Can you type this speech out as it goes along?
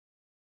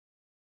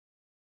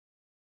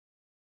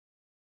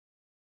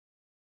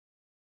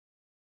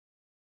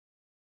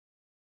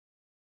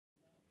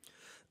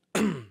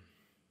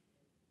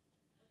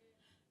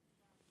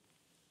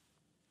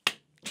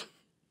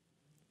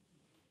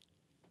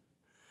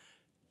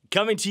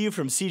Coming to you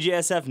from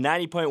CJSF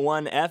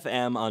 90.1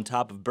 FM on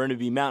top of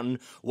Burnaby Mountain,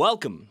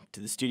 welcome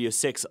to the Studio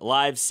 6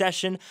 live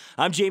session.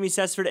 I'm Jamie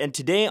Cessford, and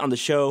today on the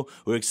show,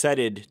 we're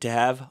excited to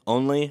have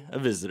only a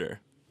visitor.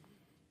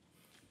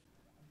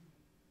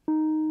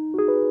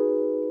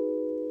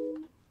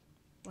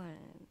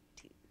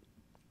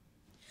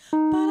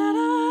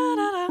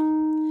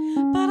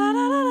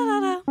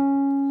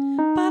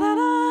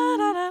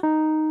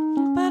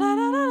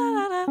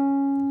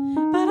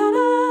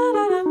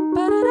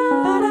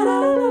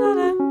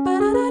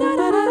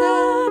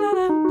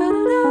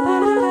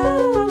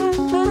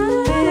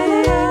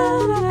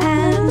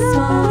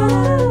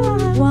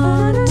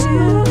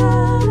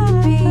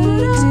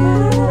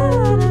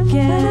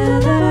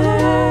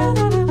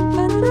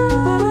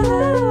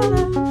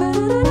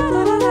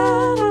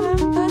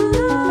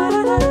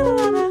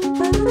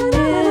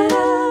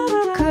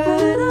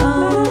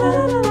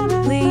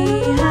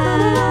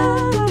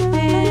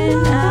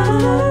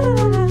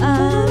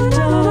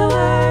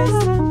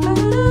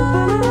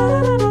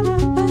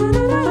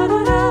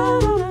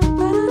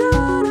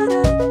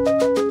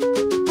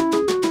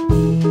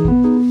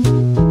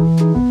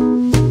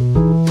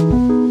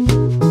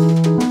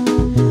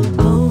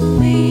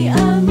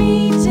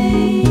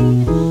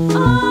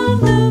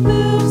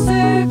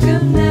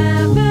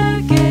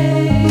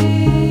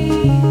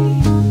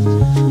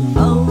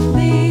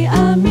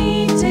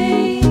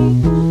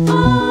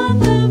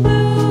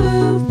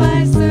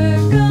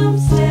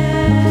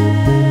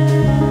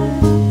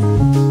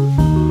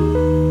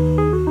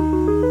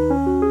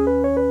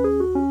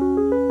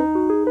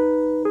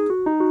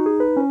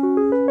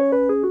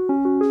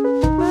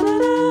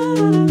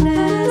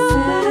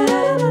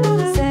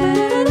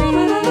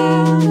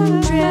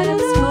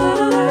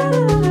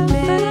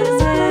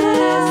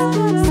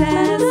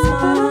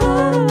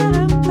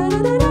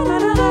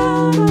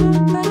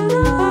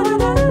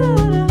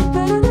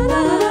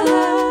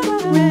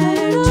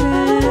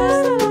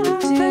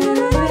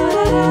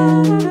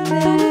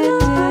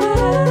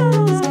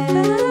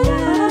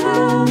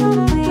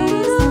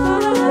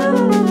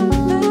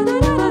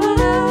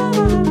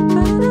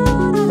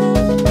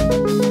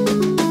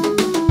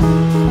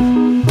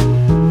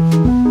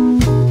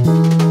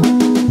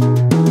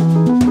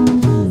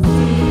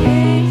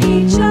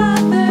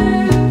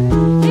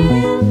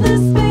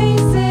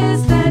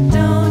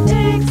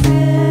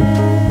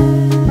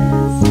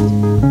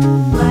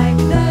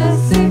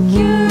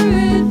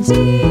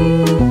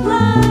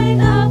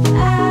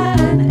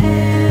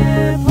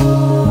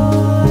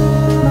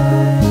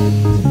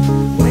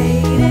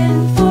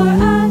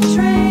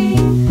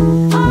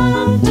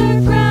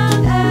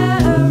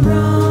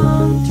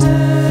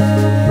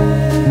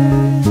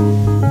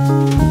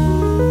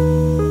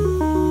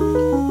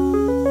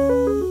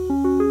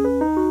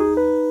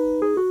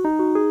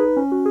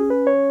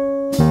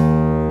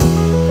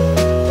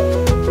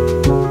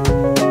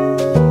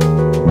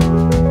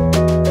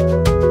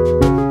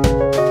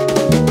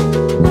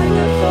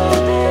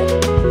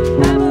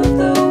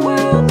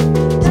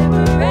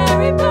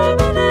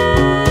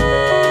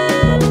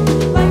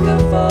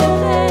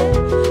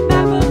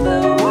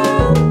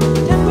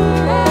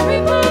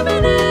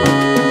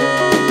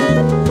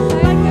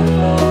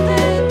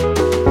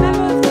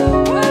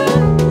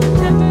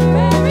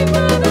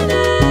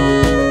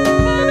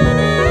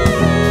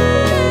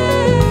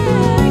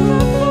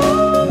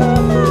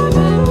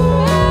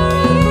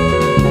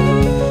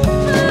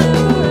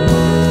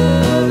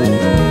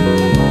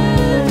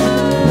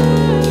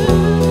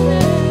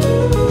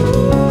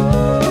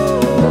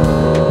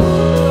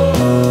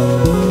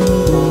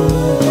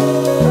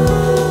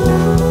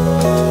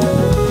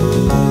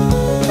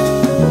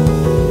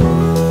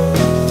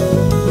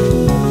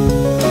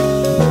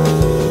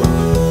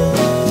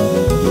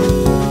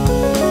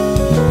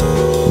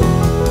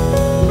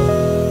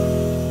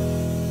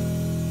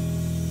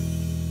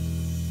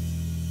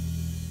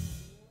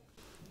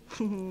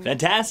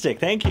 Fantastic.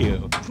 Thank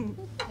you.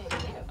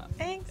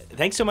 Thanks.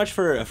 Thanks so much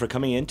for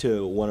coming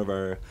into one of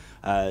our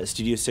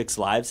Studio 6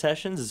 live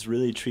sessions. It's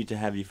really a treat to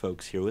have you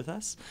folks here with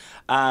us.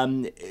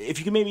 If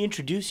you could maybe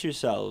introduce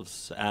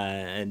yourselves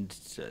and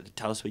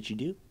tell us what you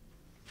do.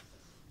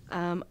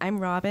 I'm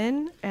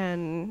Robin,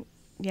 and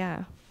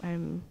yeah,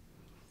 I'm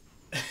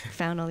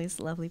found all these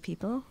lovely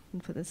people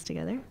and put this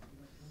together.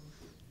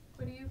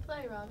 What do you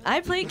play, Robin? I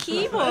play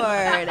keyboard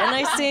and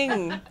I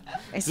sing.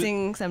 I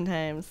sing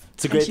sometimes.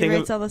 It's a great thing. She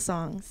writes all the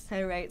songs.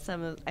 I write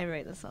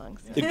the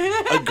songs.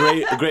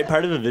 A great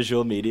part of a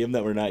visual medium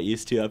that we're not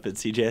used to up at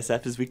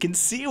CJSF is we can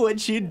see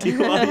what you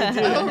do while you do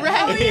it. Oh,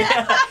 right.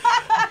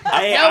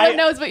 Yeah. No one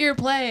knows what you're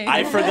playing.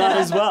 I forgot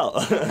as well.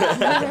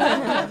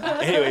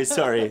 Anyway,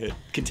 sorry.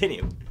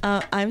 Continue.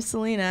 I'm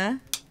Selena.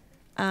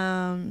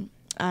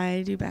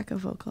 I do backup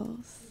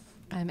vocals.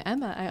 I'm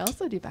Emma. I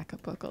also do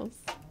backup vocals.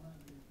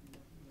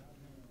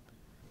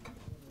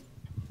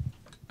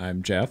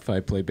 I'm Jeff.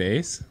 I play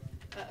bass.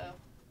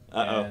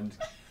 Uh-oh. And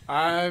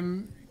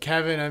I'm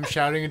Kevin, I'm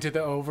shouting into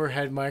the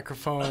overhead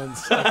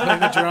microphones. I play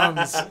the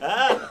drums.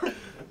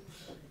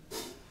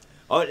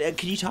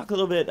 Can you talk a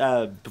little bit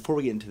before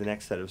we get into the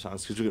next set of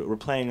songs? Because we're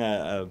playing,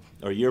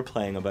 or you're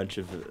playing a bunch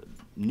of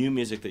new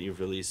music that you've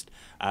released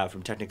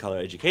from Technicolour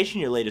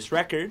Education, your latest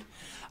record.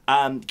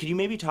 Could you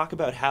maybe talk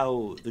about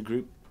how the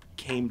group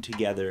came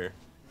together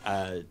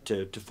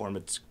to form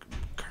its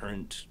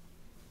current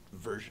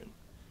version?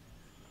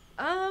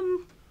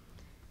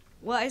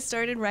 Well, I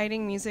started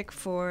writing music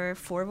for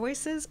Four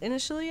Voices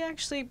initially,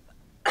 actually,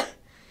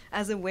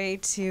 as a way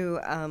to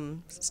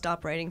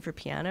stop writing for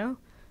piano.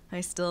 I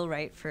still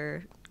write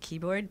for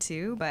keyboard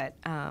too, but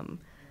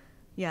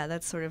yeah,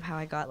 that's sort of how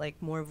I got like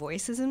more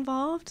voices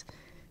involved.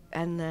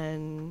 And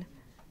then,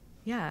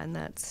 yeah, and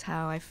that's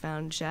how I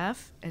found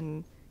Jeff,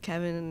 and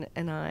Kevin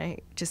and I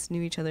just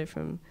knew each other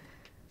from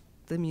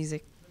the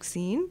music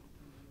scene,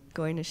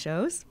 going to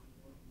shows.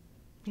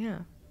 Yeah.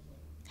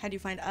 How do you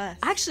find us?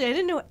 Actually, I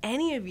didn't know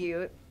any of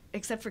you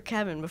except for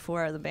Kevin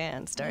before the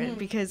band started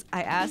because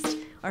I asked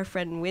our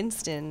friend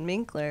Winston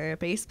Minkler, a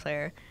bass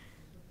player,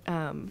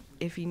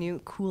 if he knew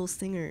cool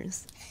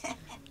singers.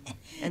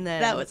 And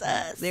then That was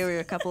us. There were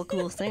a couple of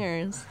cool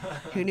singers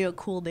who knew a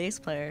cool bass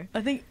player.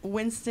 I think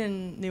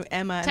Winston knew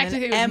Emma, and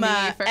Technically then it was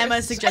me Emma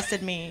first.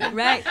 suggested me.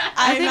 Right.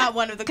 I'm not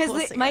one of the cool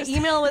singers. My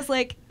email was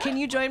like, can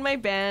you join my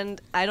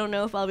band? I don't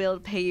know if I'll be able to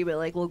pay you, but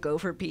like we'll go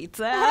for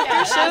pizza. Yeah, after I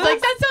was shows. like,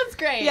 that sounds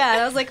great. Yeah,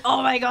 and I was like,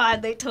 oh my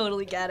God, they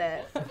totally get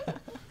it.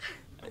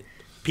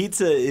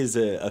 Pizza is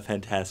a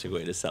fantastic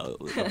way to sell a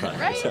product.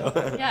 Right? So.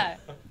 Yeah.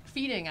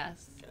 Feeding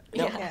us.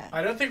 Yeah.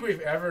 I don't think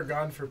we've ever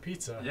gone for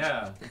pizza.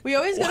 Yeah. We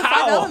always go to Wow.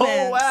 5 Elements.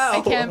 Oh, wow.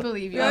 I can't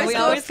believe you. We always We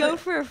go always for- go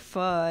for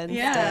fun.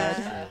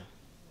 Yeah.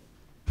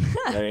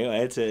 There you go.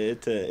 It's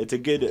a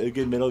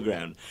good middle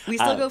ground. We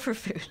still go for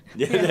food.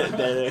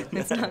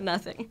 It's not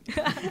nothing.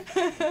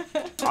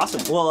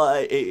 Awesome.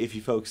 Well, if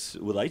you folks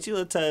would like to,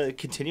 let's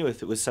continue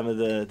with some of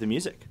the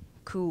music.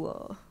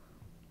 Cool.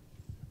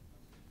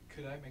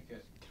 Could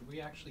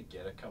we actually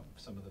get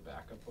some of the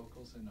backup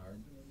vocals in our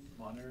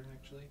monitor,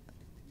 actually?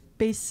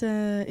 Bass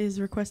is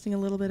requesting a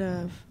little bit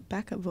of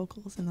backup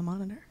vocals in the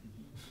monitor.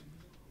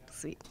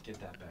 Sweet. Get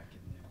that back in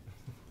there.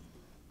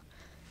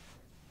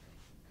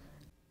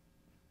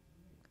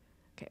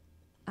 Okay.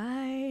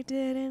 I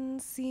didn't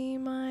see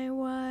my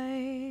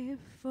wife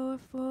for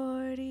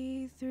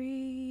 43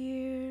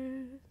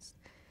 years.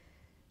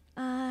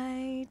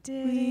 I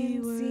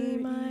didn't see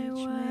my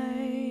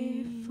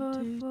wife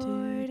for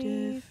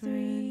 43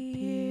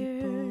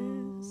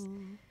 years.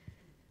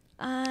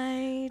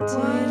 I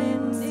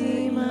didn't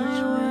see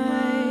my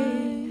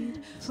wife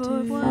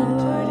for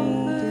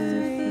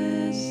 43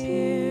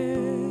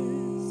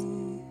 years.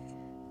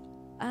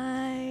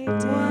 I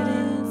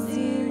didn't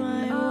see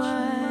my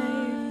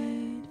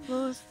wife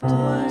for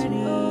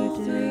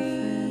 43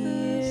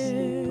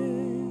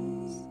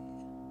 years.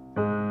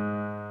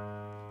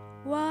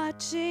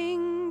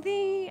 Watching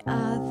the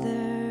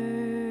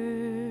others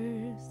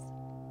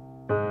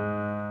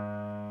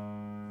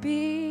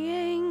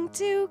being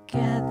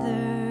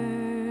together,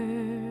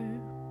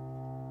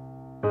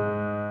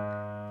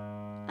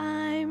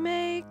 I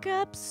make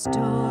up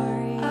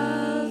stories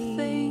of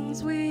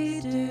things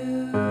we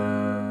do.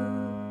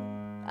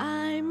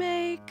 I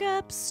make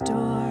up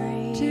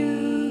stories together.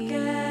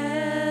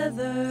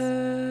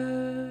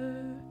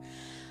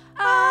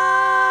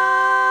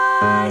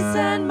 I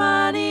send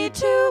money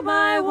to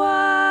my wife,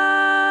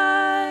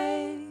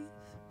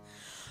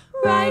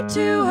 write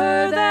to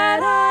her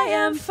that I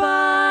am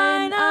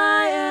fine,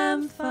 I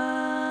am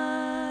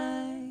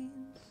fine.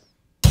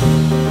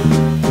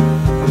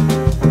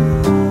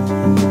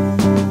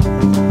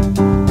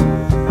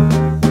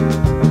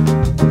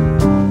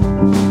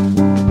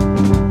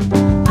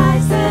 I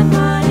send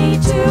money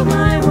to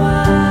my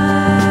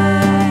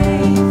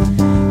wife,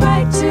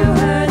 write to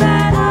her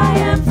that I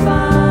am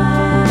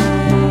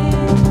fine.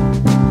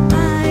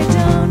 I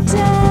don't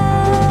tell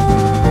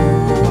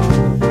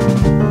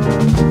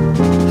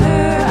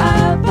her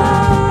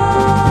about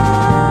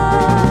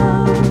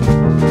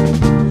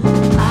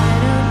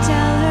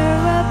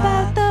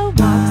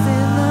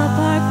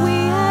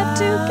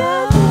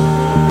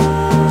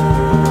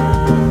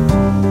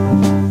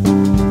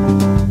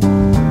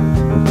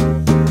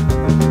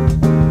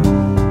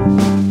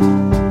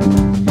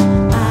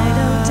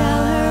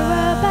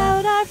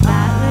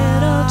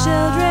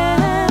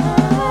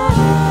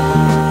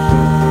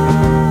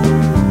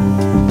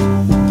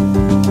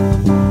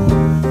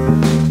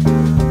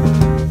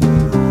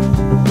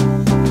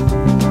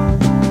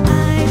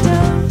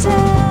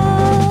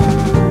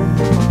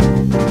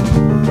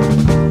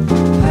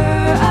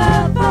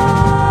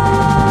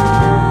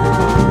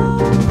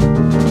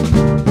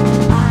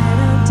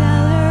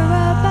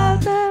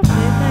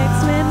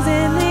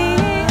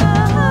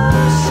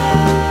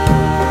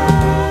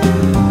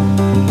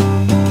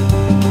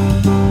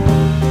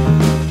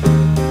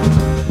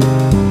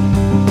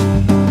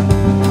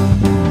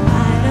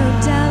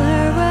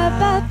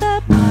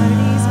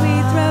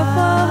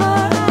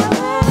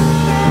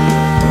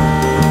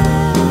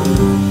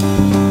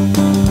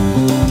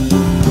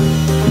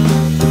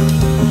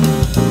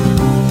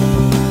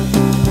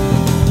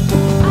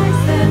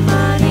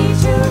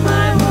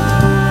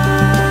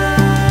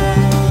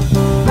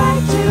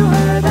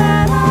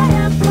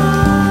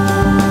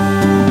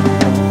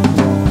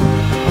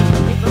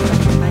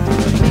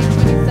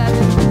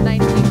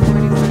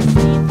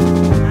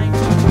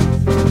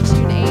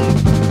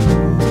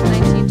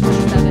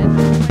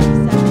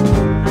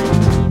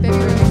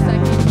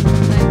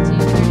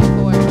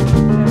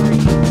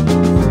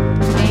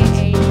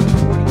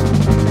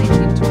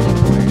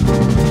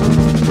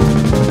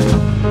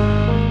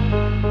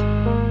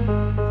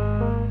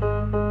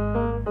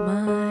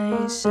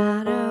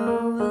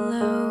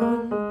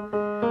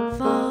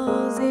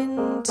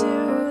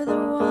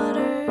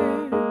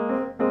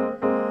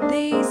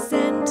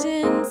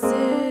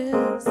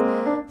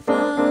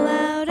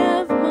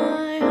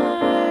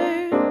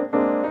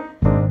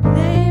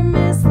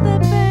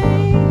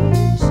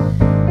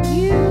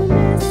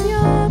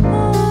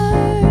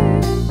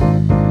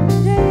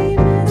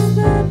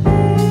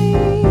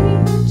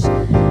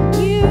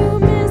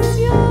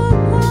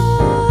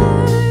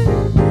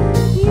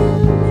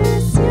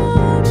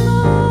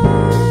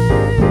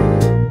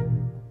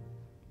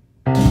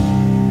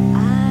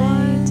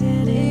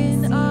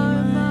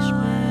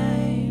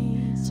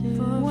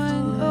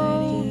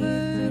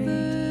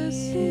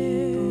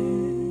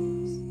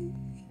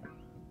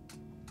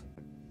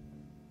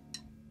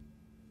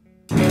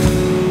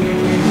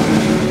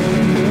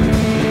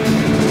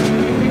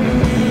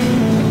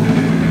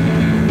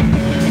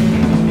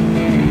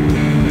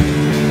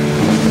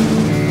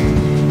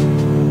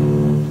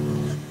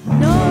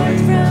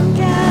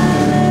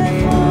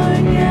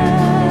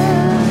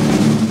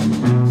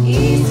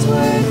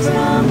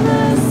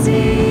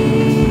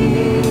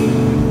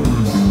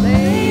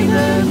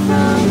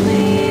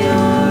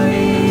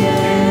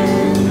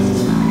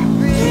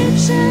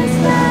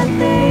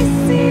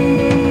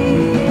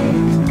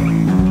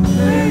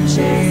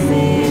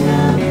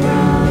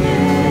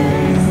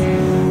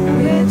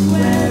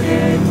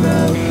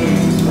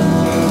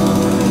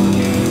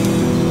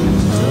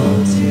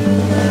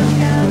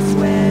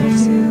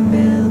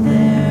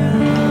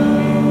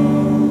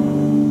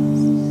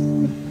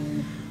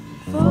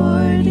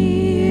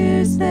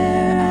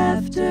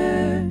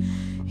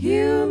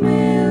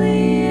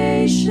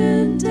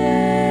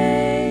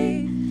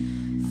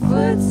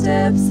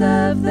footsteps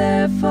of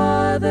their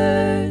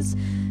fathers.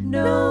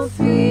 No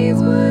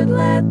fees would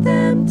let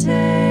them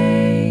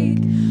take.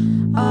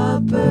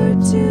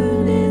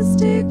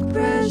 Opportunistic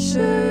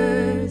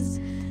pressures,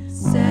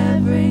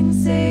 severing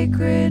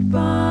sacred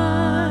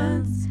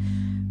bonds.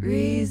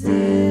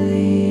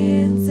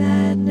 Resilience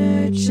had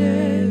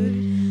nurtured.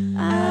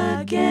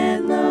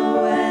 Again the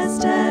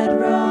West had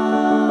wronged.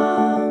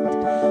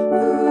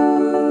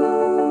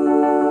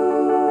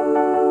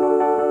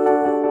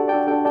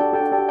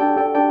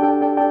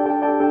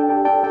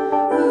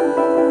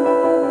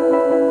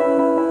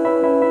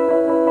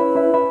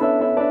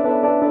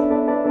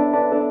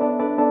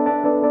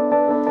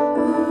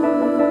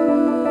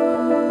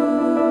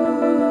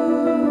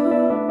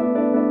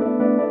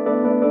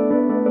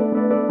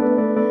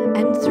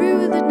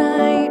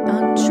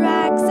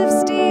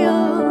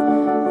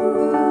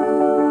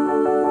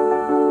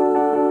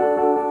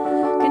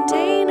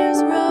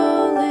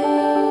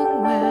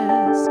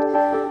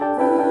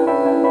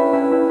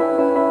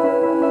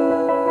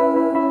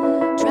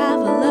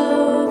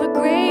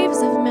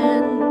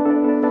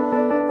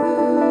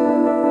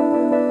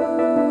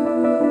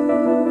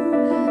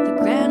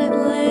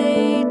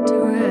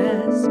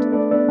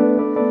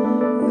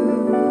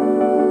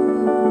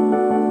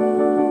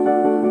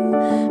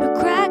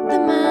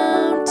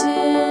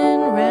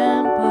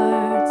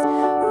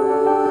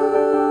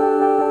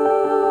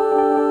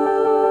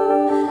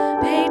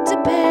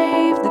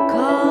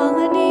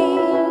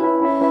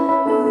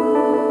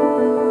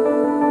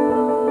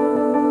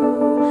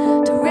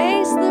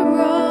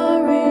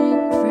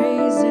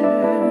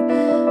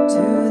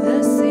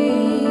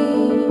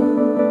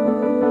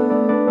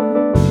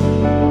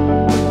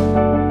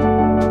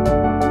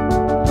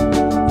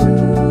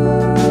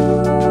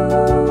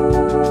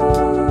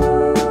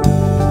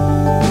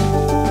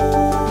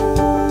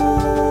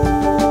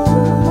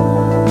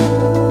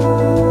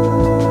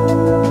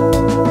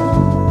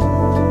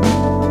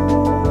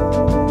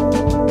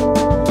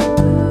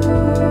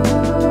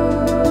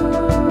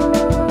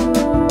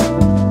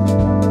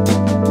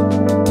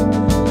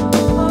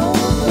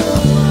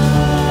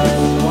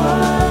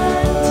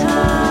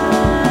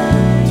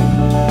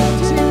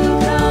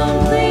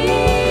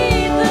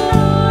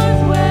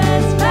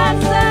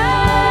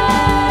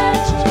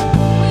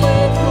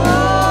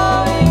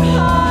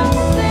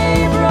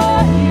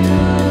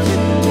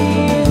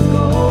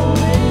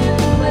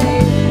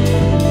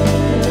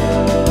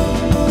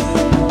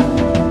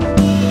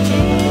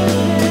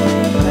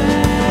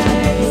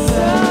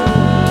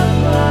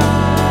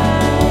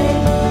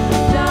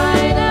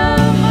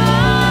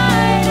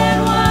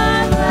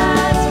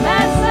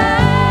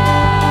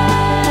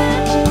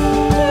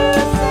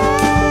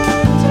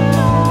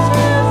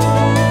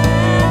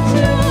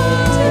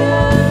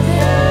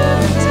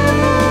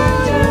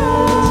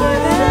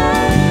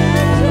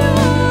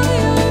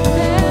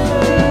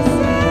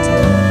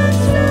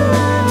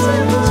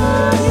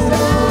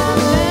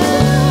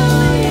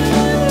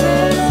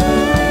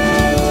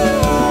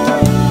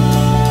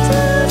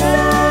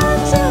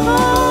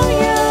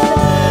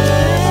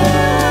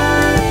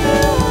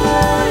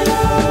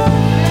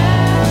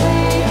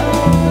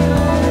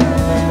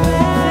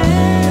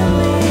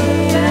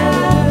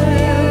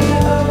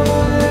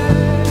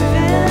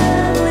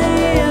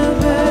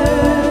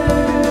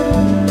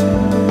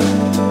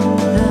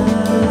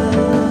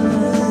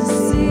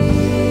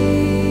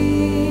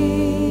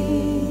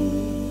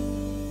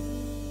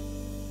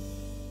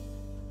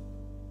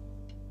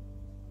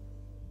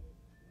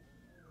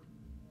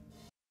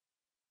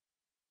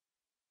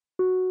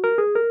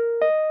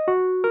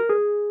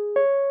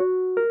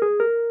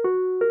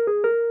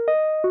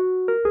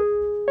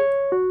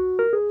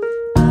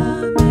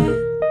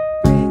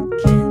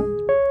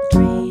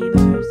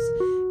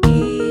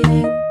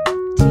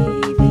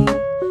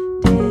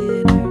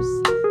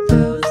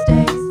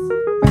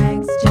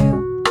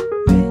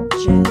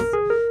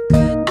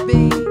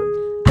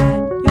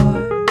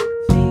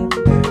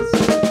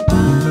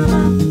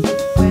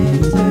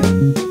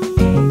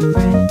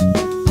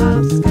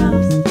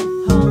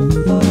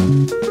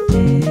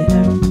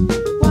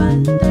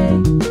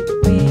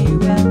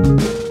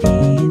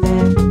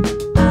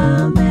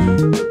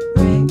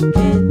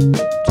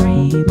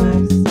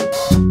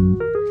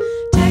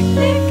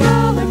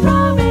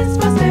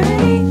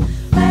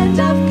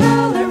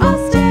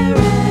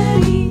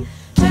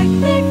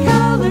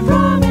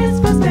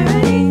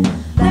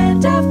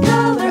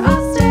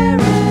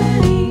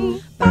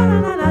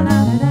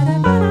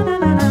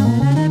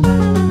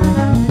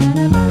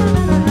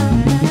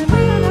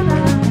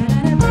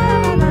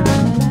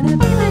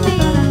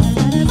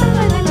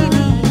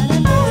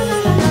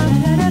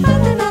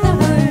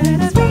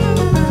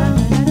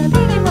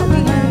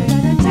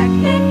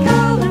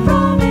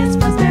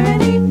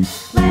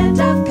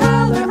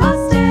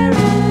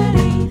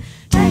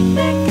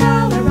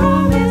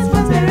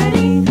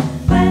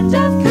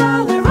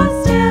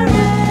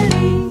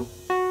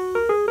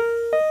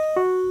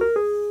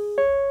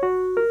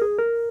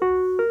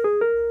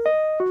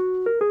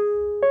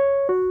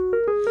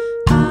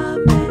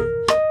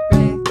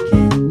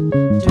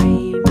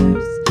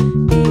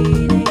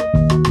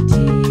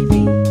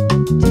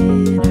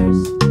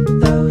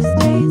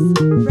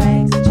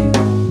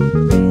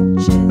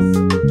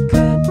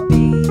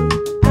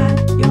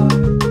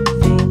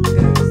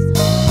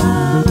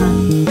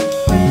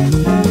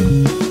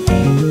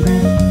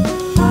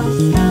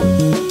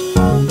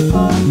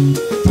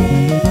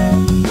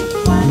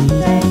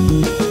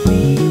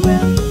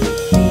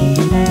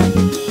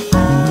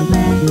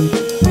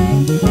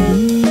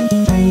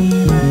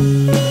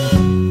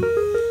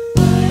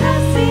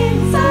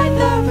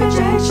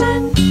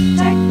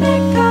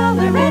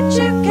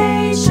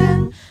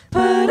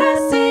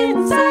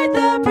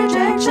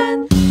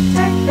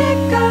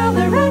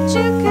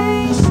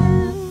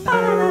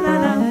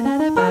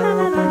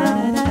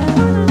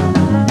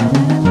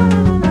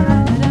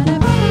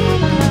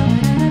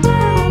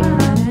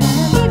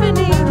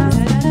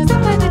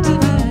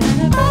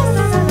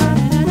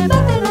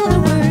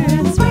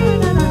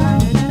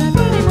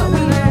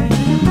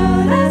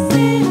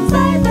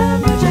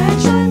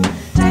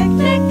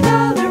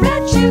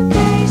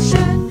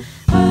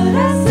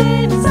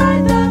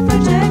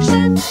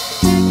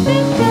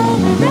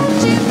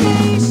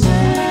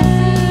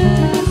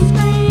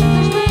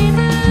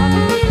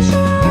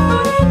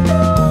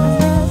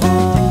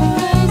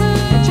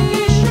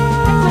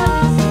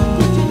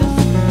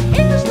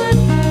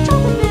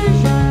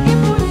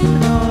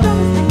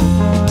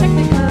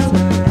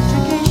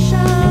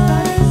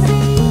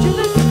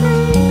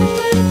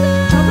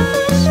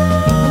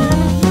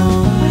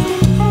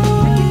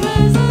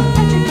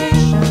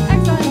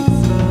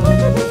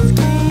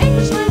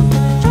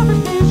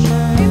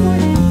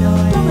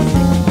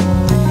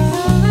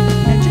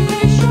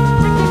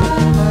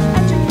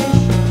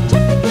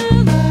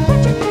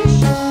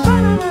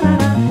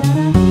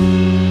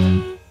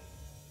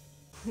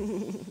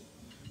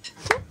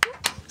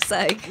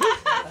 like.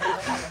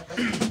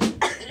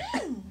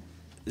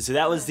 So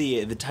that was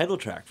the title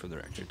track from the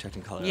record,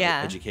 Technicolour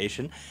Yeah.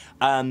 Education.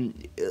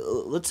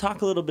 Let's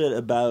talk a little bit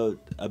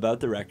about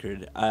the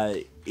record.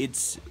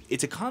 It's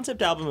a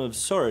concept album of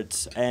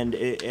sorts, and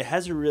it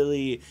has a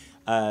really,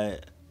 I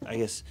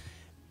guess,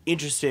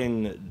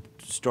 interesting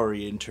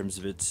story in terms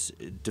of its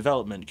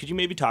development. Could you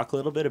maybe talk a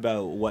little bit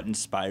about what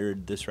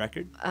inspired this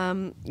record?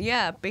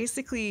 Yeah,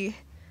 basically,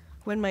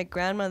 when my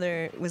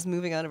grandmother was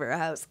moving out of her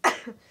house,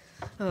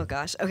 oh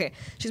gosh, okay,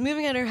 she's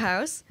moving out of her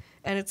house,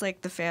 and it's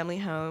like the family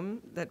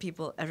home that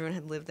everyone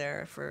had lived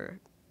there for,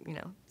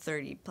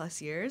 30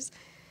 plus years.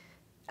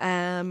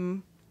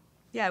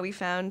 Yeah, we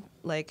found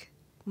like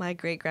my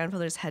great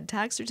grandfather's head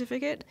tag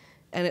certificate,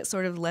 and it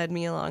sort of led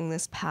me along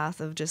this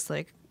path of just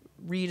like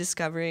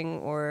rediscovering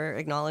or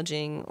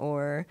acknowledging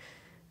or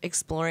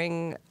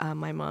exploring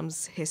my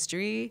mom's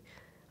history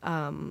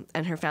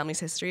and her family's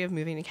history of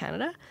moving to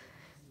Canada.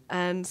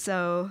 And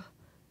so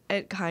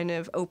it kind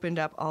of opened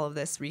up all of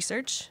this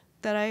research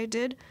that I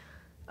did,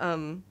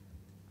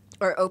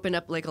 or opened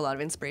up like a lot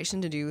of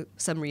inspiration to do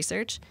some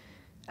research.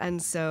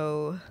 And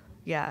so,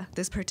 yeah,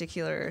 this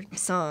particular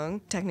song,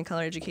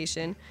 Technicolour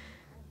Education,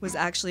 was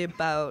actually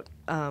about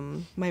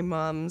my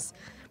mom's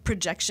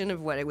projection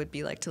of what it would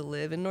be like to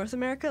live in North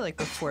America, like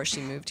before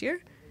she moved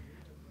here.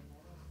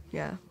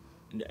 Yeah.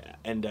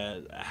 And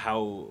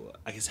how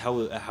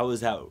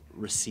was that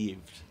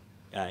received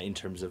in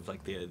terms of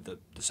like the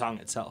song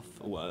itself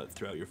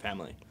throughout your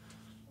family?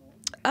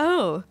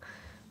 Oh,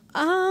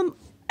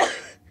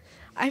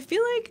 I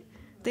feel like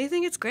they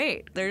think it's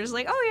great. They're just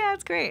like, oh yeah,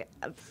 it's great.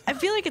 I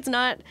feel like it's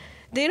not,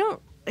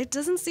 it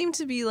doesn't seem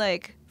to be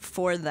like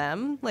for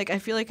them. Like I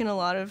feel like in a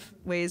lot of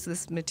ways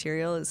this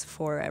material is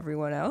for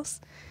everyone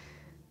else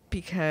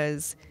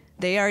because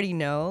they already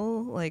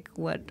know like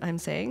what I'm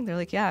saying. They're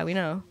like, yeah, we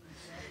know.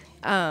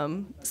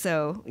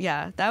 So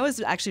yeah, that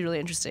was actually really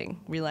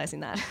interesting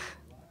realizing that.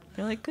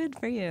 They're like, good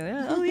for you.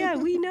 Yeah, oh yeah,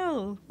 we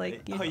know.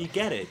 Like, you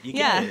get it. You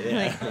yeah, get it.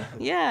 Yeah. like,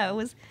 yeah, it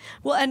was.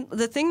 Well, and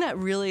the thing that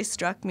really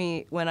struck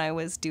me when I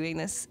was doing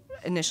this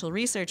initial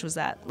research was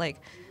that like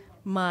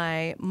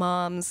my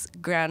mom's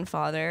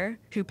grandfather,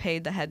 who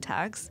paid the head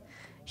tax,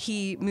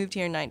 he moved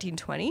here in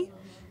 1920,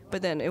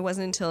 but then it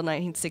wasn't until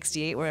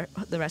 1968 where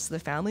the rest of the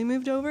family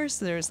moved over.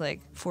 So there was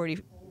like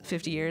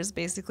 50 years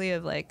basically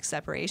of like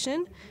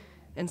separation,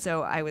 and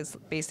so I was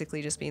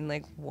basically just being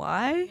like,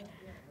 why?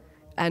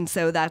 And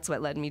so that's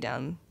what led me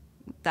down.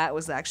 That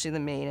was actually the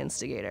main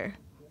instigator.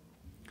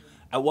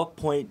 At what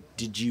point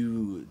did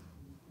you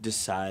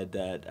decide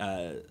that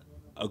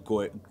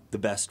the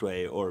best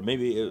way, or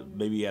maybe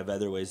you have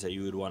other ways that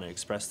you would want to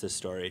express this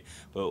story,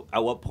 but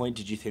at what point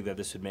did you think that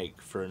this would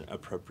make for an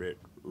appropriate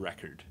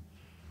record?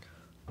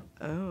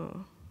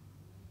 Oh.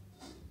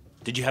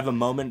 Did you have a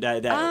moment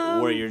that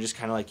where you're just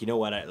kind of like, you know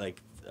what, I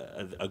like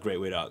a great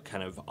way to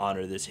kind of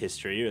honor this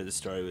history or the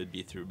story would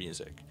be through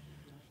music?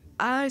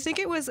 I think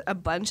it was a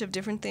bunch of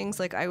different things.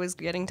 Like I was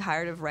getting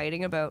tired of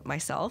writing about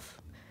myself,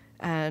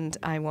 and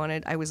I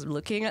was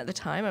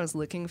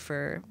looking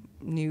for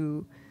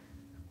new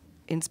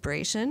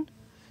inspiration,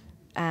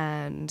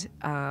 and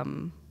I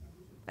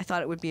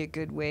thought it would be a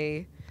good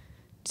way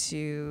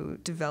to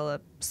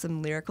develop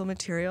some lyrical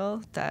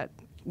material that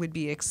would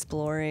be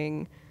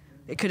exploring.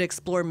 It could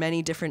explore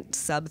many different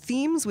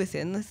sub-themes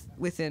within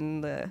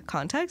the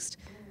context.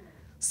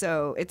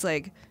 So it's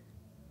like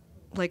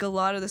a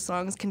lot of the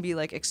songs can be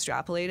like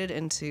extrapolated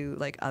into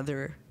like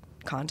other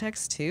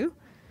contexts too.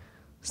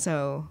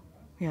 So,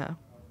 yeah.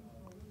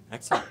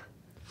 Excellent.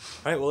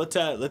 All right, well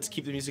let's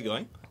keep the music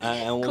going,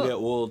 and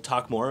we'll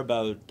talk more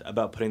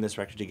about putting this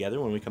record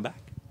together when we come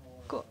back.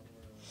 Cool.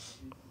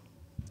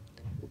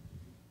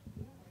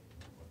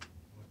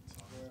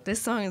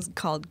 This song is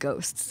called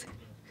Ghosts.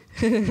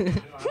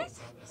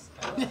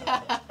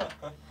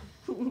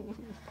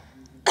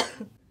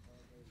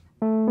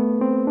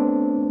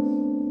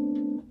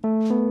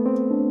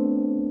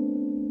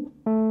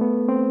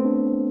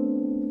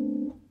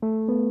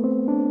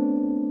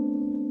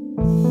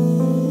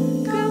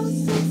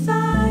 Ghosts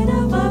inside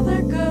of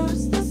other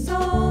ghosts, the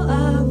soul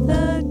of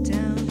the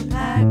town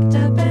packed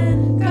up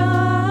and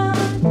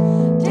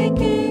gone,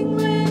 taking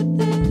with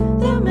it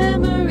the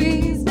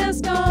memories now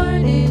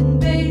stored in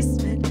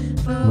basement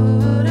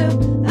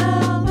photo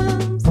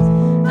albums,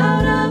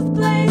 out of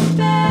place,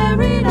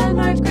 buried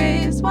under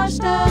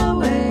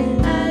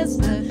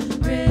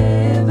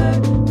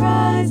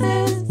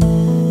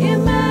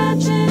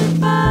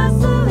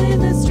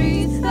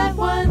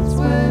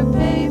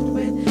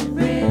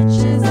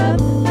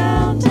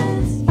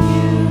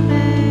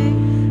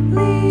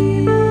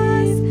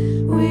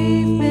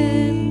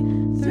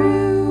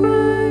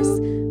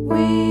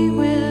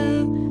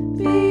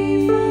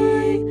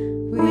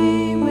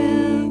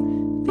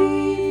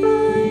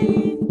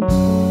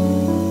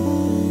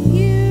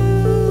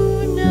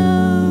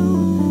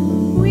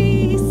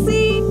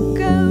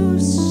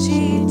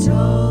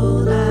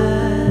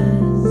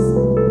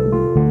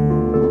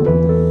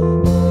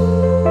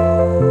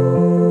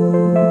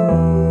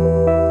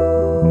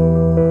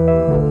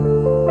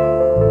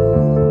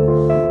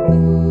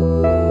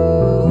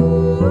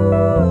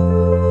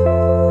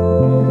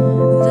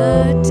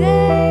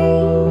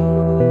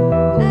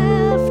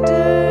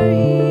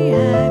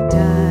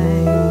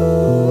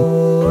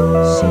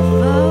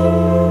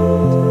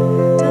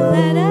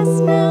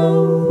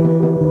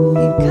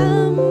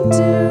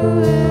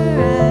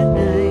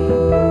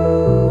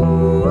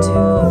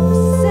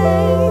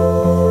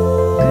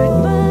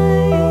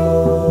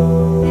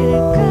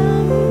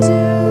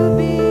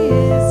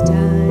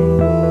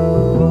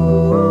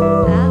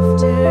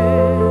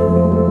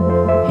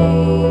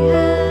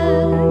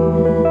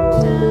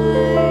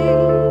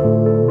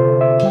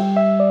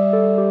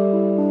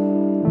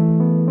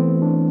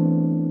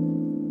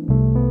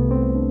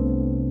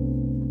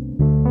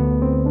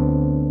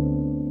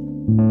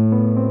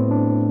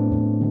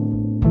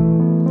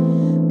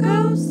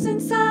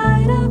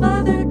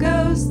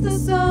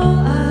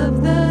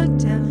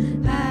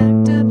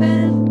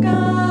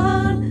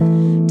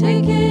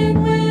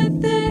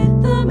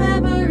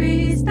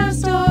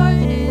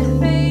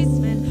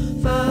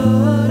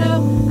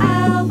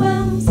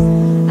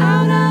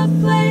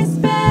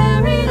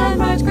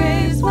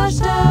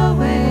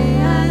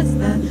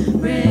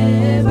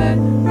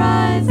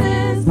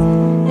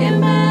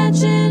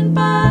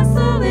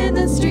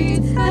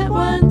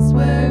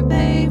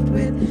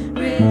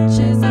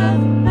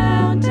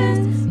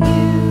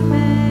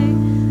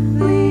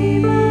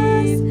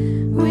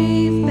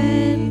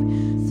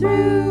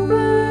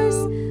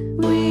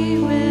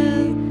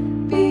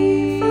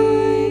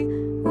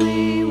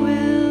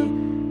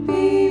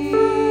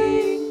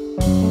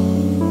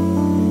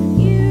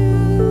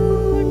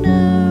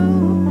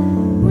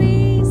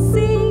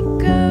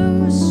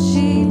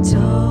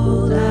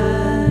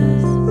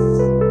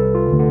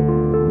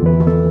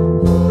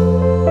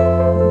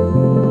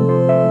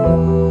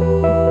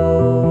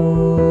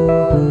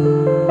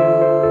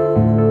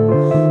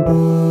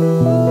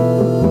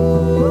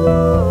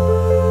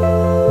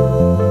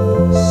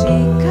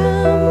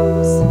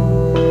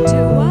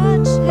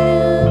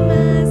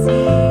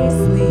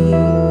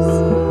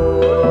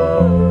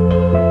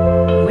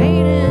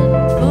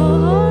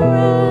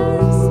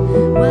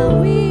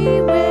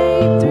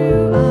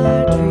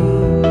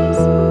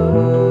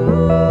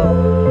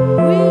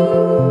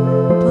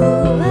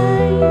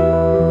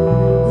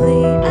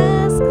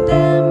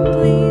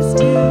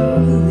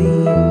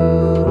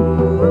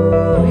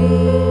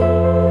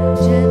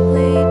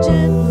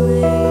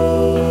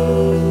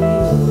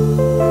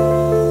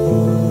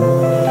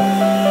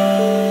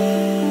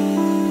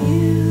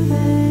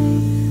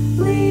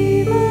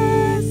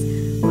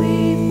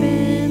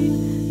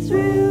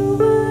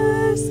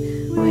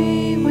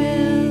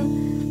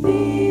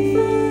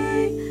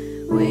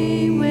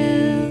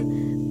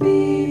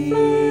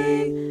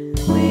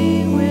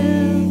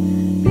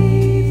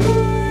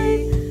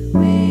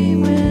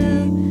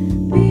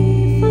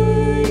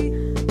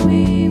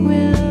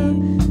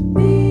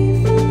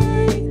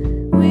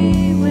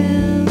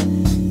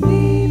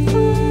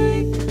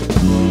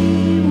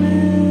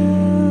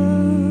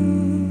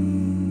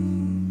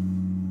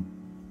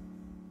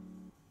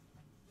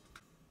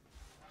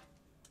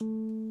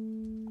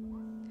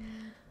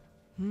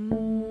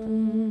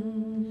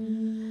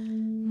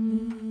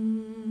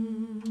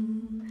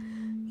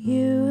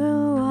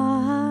You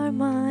are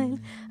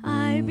mine,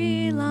 I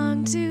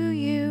belong to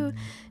you.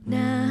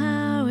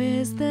 Now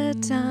is the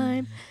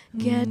time,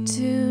 get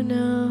to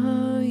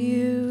know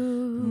you.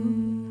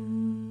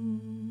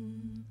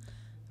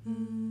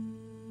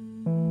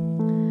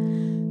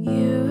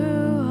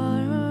 You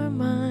are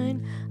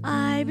mine,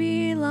 I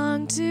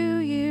belong to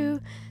you.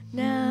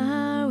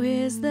 Now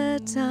is the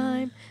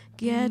time,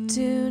 get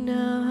to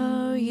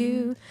know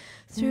you.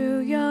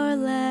 Through your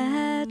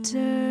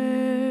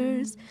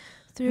letters,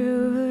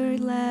 through her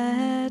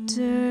letters.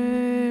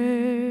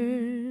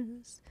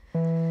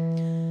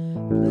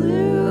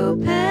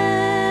 Blue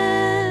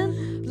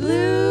pen,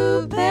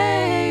 blue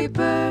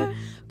paper,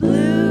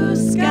 blue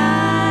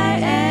sky,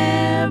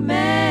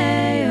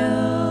 airmail.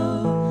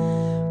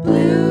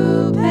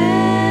 Blue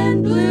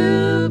pen,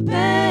 blue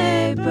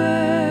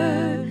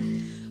paper,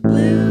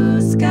 blue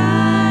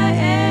sky,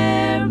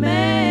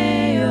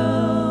 airmail.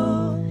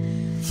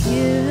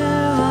 You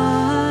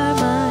are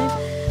mine,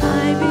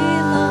 I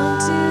belong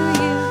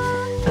to you.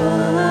 Put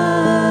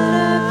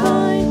a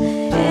coin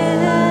in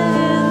the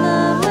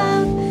mouth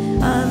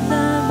of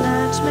the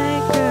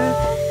matchmaker,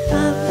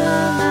 of the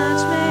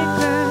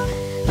matchmaker.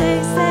 They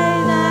say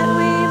that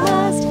we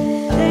must,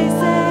 they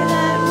say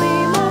that we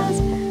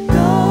must.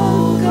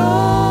 Gold,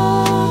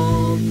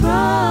 gold,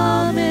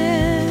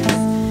 promise.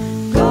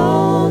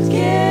 Gold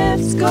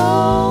gifts,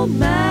 gold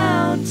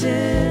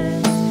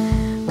mountains.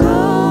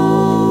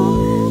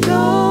 Gold,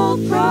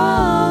 gold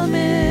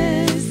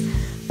promise.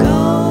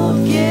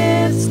 Gold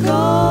gifts,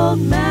 gold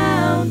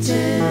mountains.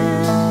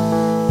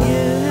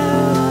 You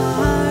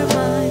are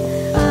mine,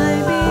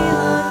 I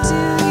belong to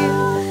you.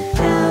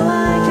 Now I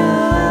go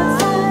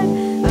outside,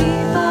 be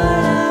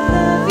part of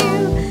the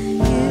view.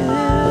 You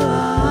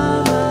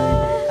are mine,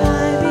 I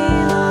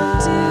belong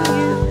to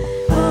you.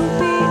 Won't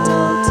be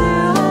told to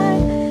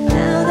hide,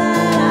 now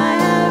that I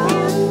have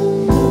you.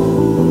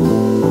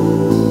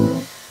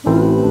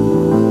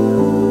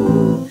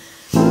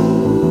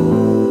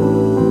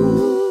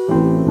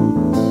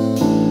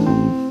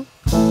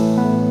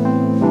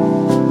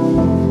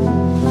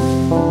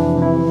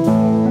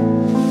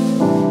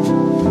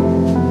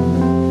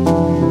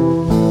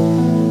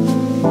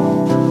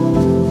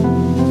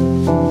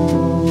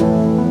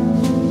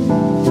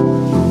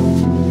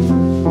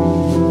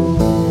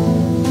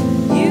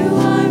 You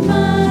are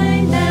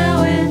mine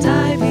now and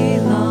I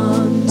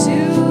belong to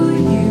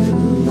you.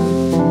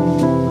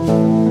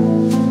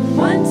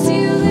 Once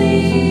you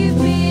leave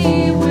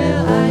me,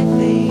 will I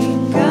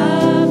think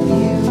of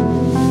you?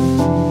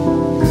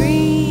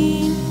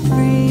 Green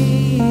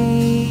freedom,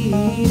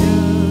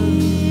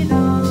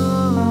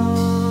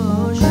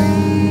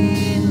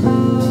 green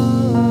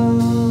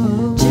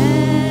love,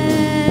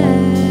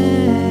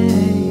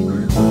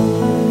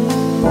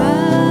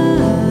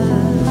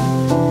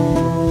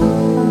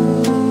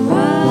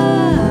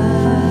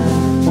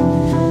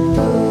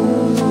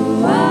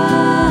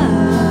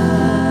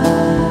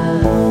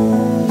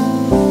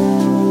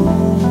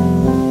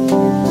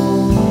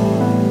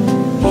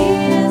 He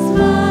is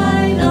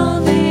mine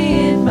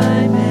only in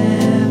my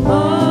memory.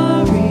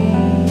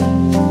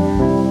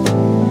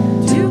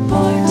 Too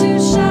poor, too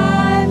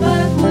shy,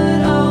 but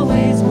would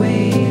always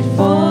wait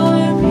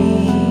for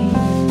me.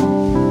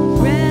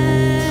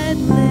 Red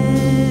lips,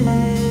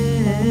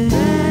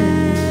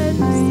 red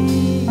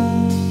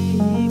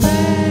ring,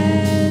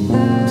 red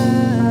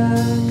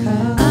the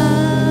cup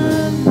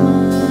of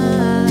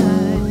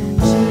my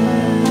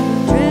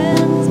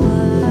children's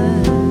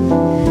blood.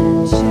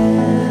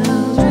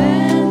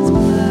 Children's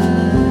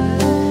blood,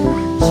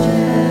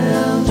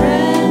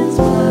 children's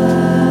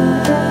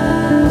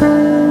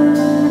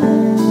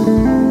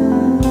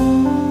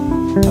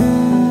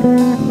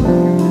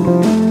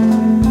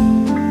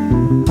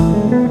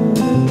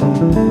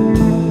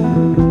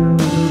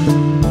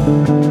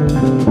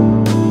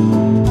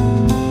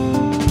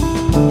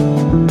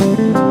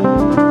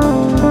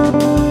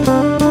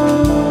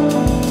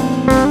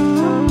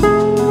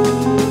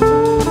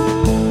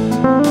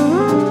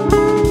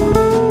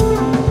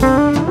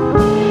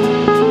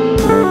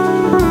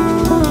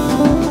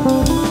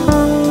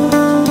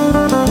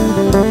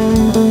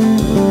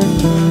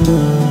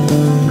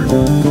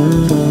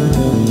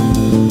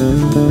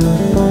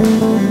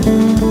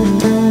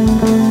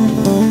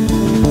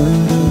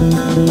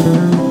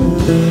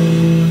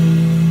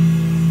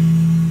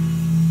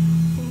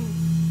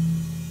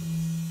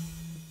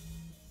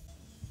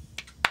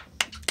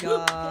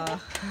Yeah.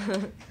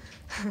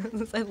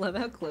 I love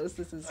how close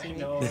this is to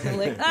me. I'm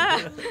like,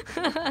 ah!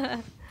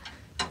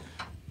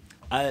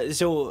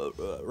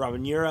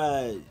 Robin,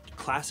 you're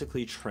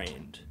classically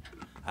trained,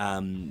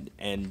 and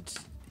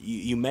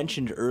you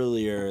mentioned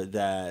earlier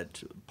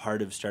that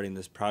part of starting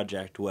this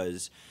project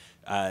was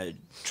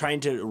trying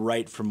to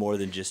write for more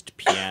than just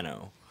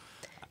piano.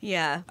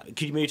 Yeah.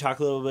 Could you maybe talk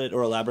a little bit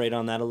or elaborate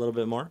on that a little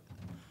bit more?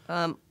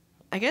 I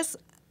guess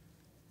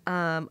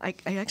I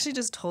actually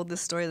just told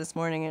this story this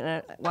morning,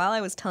 and while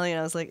I was telling it,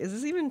 I was like, is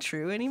this even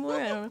true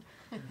anymore? I don't know.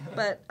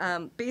 But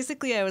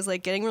basically, I was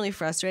like getting really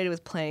frustrated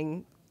with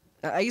playing.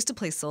 I used to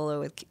play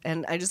solo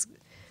and I just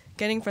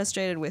getting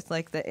frustrated with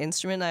like the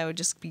instrument. I would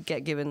just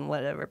get given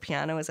whatever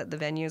piano is at the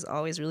venue is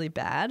always really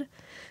bad.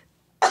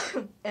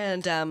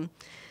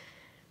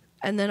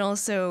 And then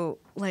also,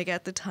 like,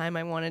 at the time,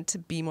 I wanted to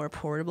be more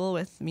portable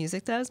with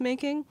music that I was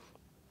making.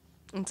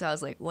 And so I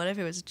was like, what if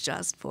it was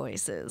just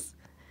voices?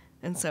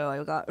 And so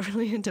I got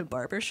really into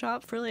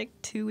barbershop for, like,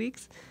 2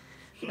 weeks.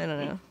 I don't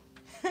know.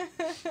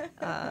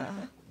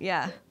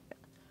 Yeah.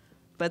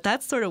 But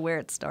that's sort of where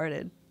it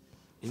started.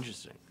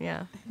 Interesting.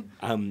 Yeah.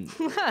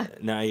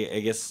 Now, I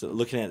guess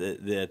looking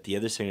at the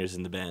other singers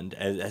in the band,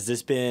 has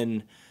this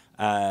been,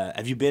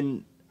 have you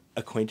been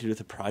acquainted with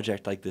a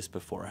project like this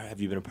before? Have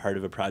you been a part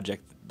of a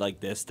project like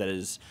this that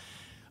has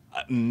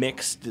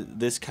mixed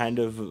this kind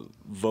of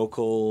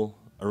vocal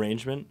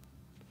arrangement?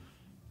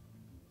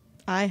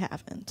 I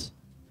haven't.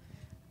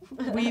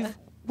 We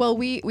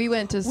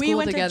went to school We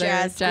went together, to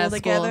jazz school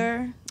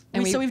together.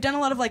 And So we've done a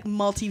lot of like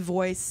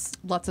multi-voice,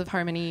 lots of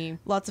harmony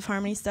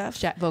stuff.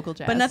 vocal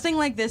jazz. But nothing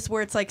like this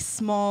where it's like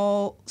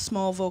small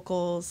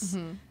vocals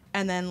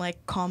and then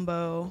like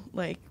combo,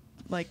 like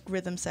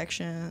rhythm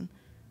section.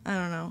 I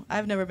don't know.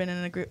 I've never been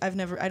in a group. I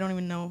don't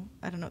even know.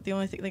 I don't know. The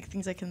only thing, like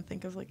things I can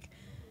think of, like,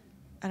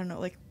 I don't know.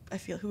 Like I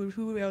feel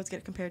who we always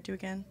get compared to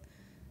again,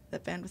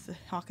 that band with the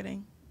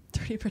Hocketing.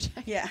 30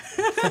 Protectors. Yeah.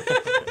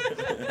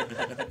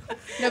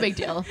 No big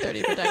deal.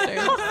 30 Protectors.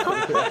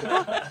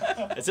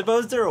 I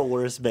suppose there are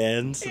worse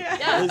bands.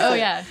 Yeah. Oh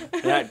yeah.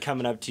 They're not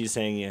coming up to you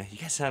saying, "Yeah, you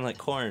guys sound like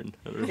Korn."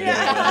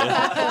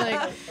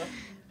 Like,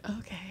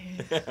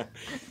 okay.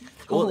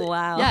 Oh,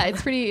 wow. Yeah,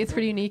 it's pretty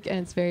unique and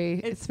it's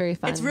very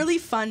fun. It's really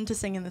fun to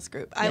sing in this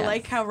group. I Yes.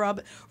 like how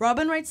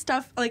Robin writes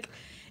stuff. Like,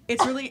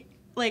 it's really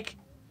like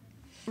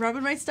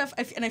Robin writes stuff,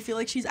 and I feel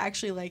like she's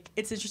actually like,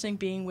 it's interesting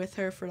being with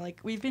her for like,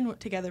 we've been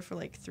together for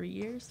like 4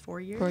 years. 4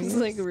 It's years.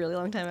 like a really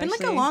long time, Been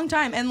like a long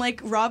time, and like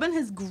Robin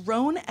has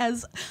grown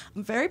as,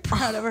 I'm very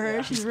proud of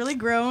her. She's really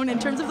grown in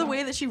terms of the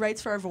way that she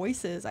writes for our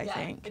voices. I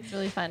think It's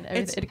really fun.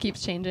 It's- It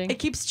keeps changing. it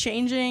keeps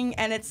changing,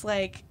 and it's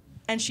like,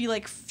 and she's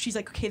like,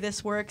 okay,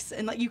 this works,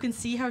 and like you can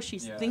see how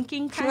she's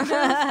thinking, kind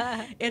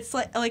of. It's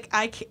like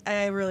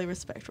I really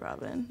respect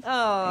Robin.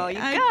 Oh, you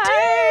I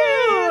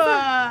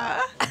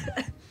guys.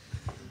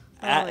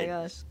 Oh my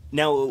gosh.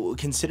 Now,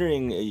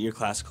 considering your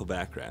classical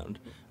background,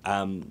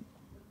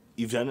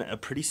 you've done a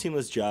pretty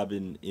seamless job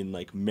in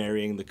like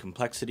marrying the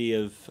complexity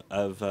of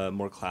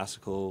more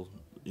classical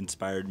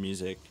inspired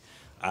music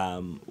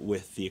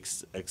with the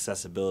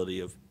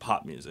accessibility of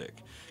pop music.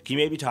 Can you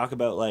maybe talk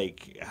about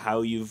like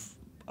how you've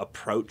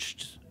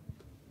approached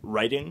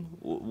writing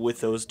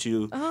with those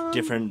two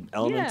different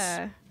elements?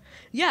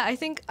 Yeah. I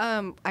think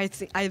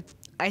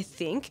I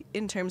think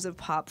in terms of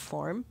pop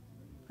form,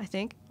 I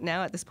think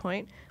now at this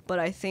point, but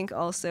I think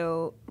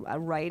also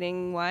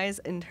writing wise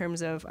in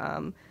terms of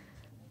kind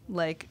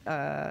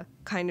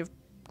of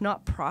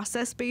not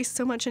process based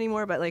so much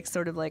anymore, but like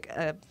sort of like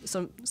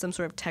some sort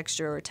of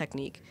texture or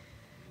technique.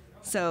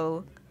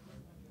 So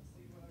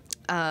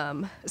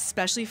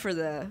especially for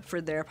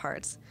their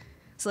parts.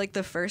 So like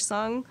the first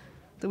song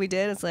that we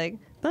did, it's like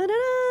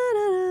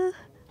ba-da-da-da-da,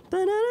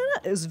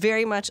 ba-da-da-da. It was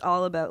very much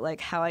all about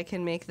like how I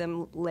can make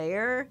them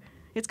layer.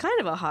 It's kind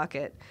of a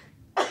hocket.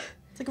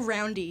 It's like a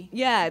roundy.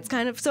 Yeah, it's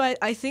kind of, so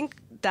I think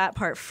that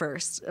part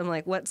first. I'm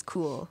like, what's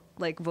cool,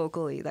 like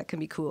vocally, that can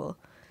be cool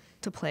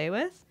to play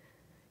with.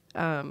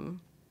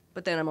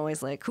 But then I'm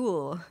always like,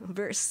 cool,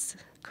 verse,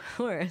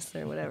 chorus,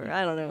 or whatever.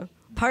 I don't know.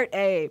 Part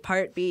A,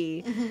 part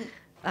B.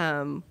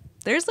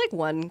 There's like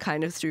one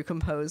kind of through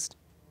composed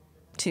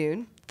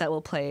tune that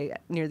will play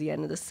near the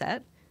end of the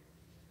set.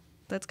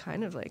 That's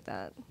kind of like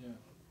that. Yeah.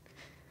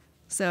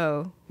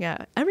 So,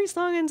 yeah, every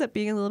song ends up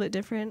being a little bit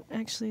different,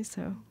 actually,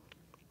 so,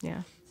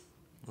 yeah.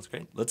 That's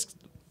great. Let's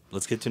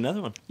get to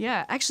another one.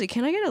 Yeah, actually,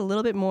 can I get a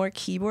little bit more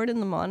keyboard in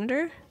the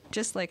monitor?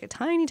 Just like a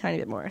tiny, tiny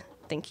bit more.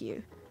 Thank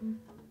you.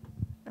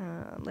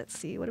 Let's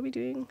see, what are we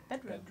doing?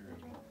 Bedroom.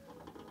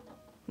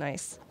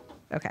 Nice.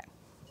 Okay.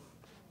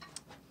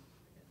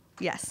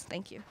 Yes,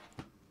 thank you.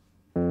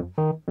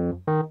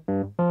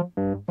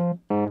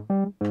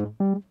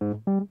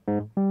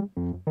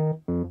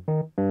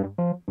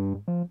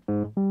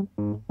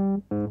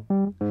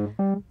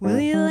 Will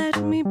you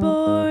let me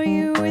bore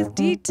you with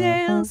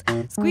details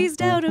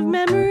squeezed out of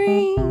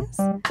memories?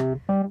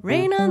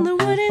 Rain on the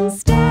wooden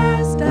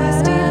stairs,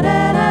 dusty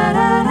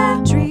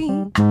tree,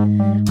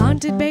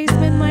 haunted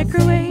basement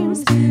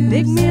microwaves,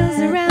 big meals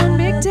around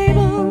big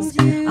tables,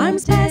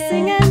 arms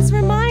passing, ends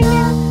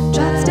reminding,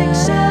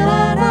 chopsticks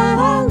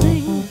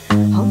shoveling,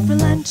 home for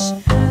lunch,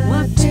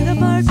 walk to the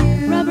park,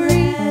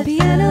 rubbery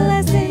piano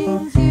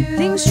lesson,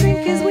 things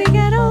shrink as we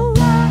get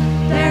older,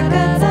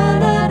 haircuts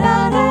on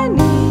a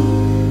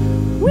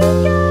knee,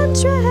 weekend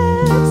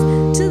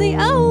trips to the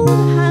old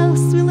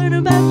house, we learn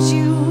about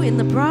you in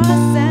the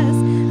process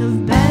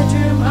of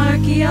bedroom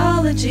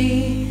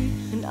archaeology,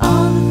 and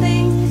all the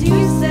things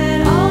you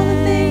said, all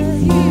the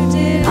things you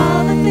did,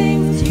 all the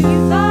things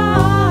you thought.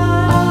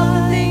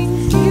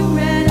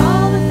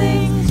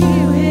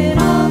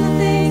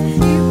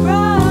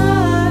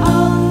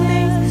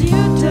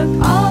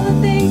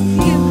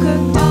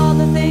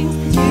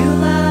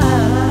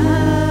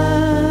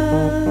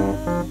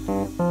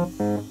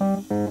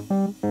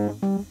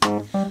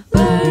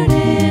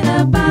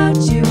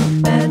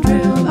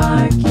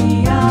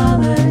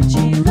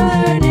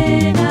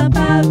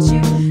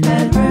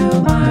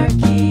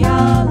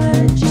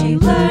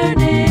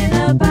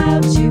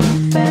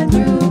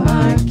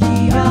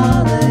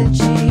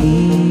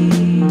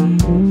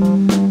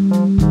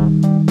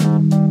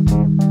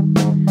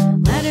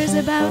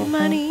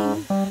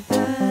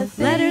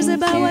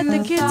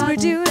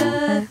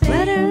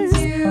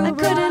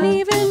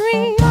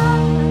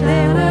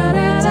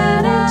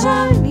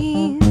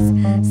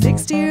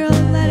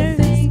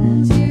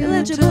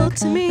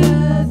 to me.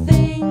 The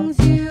things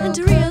you And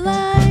to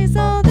realize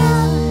all the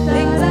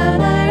things that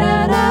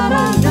I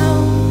don't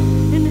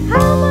know. And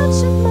how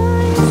much of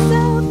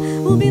myself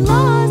will be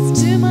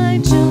lost to my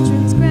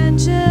children's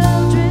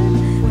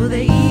grandchildren. Will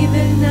they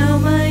even know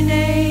my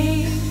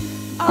name?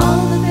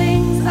 All the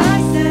things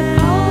I said,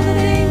 all the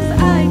things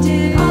I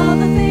did, all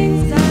the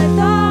things I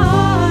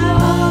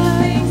thought, all the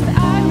things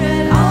I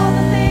read, all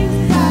the things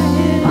I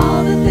did,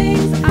 all the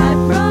things I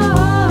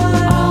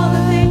brought, all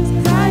the things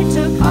I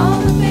took, all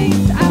the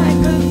things I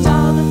cooked,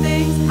 all the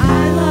things I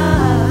love.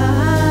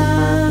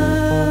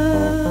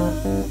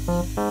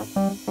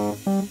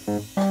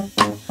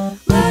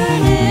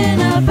 Learning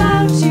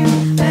about you,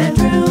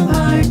 bedroom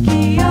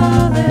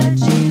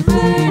archaeology.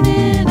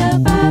 Learning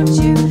about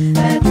you,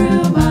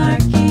 bedroom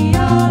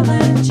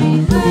archaeology.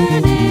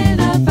 Learning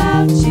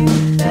about you,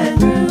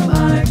 bedroom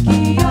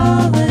archaeology.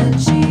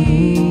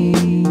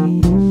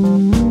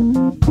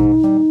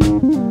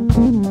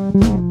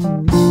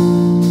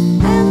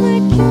 And the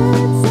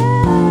kids say,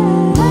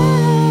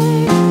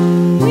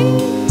 we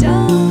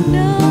don't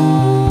know.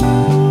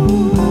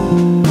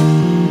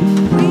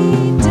 We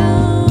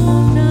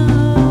don't know.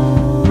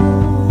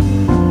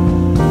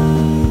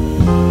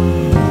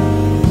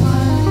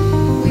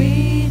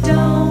 We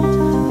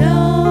don't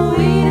know.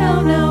 We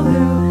don't know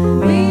who.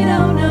 We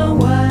don't know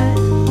what.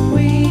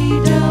 We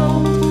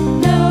don't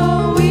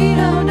know. We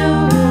don't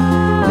know who.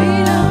 We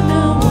don't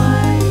know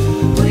what.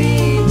 We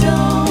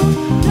don't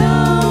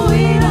know.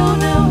 We don't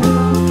know who.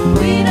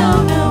 We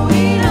don't know.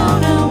 We don't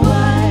know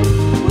what.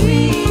 We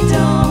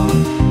don't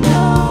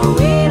know.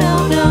 We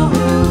don't know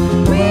who.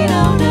 We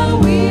don't know.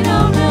 We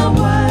don't know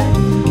what.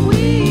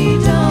 We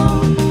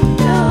don't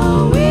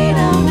know. We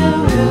don't know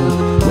who.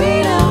 We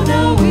don't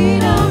know. We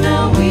don't know.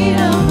 We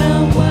don't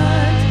know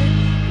what.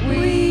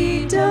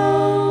 We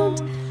don't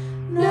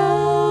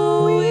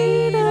know.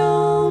 We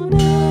don't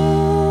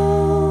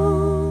know.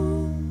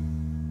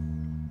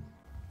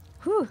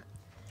 Whew.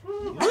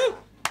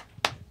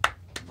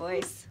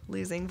 Voice.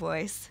 Losing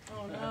voice.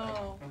 Oh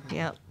no.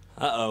 Yep.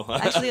 Uh-oh.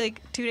 Actually,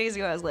 like 2 days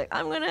ago, I was like,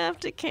 I'm gonna have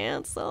to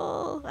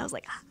cancel. I was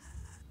like,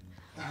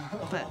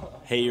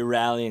 but Hey, you're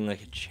rallying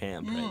like a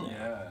champ right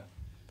now.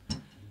 Yeah.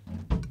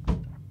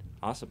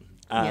 Awesome.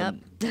 yep.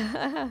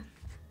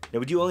 Now,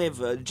 we do only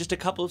have just a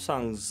couple of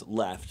songs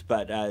left,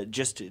 but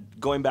just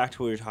going back to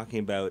what we were talking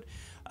about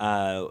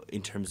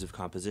in terms of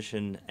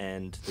composition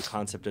and the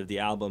concept of the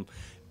album,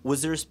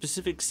 was there a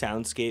specific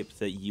soundscape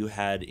that you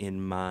had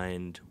in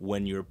mind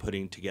when you were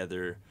putting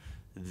together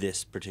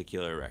this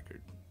particular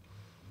record?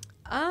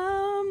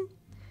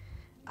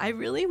 I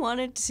really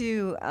wanted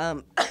to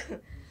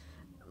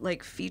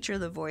like feature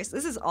the voice.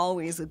 This is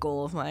always a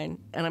goal of mine,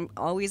 and I'm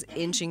always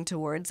inching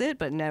towards it,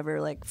 but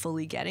never like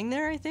fully getting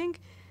there, I think.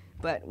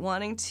 But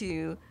wanting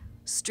to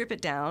strip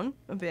it down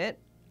a bit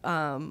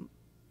and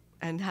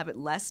have it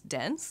less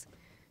dense,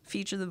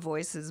 feature the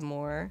voices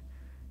more,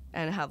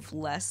 and have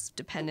less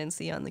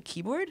dependency on the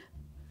keyboard.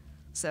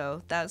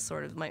 So that's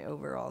sort of my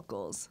overall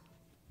goals.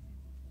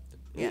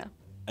 Yeah.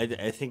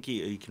 I think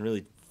you can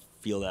really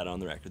feel that on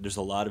the record. There's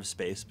a lot of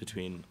space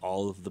between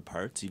all of the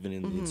parts, even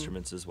in the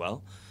instruments as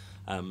well.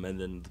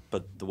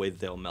 But the way that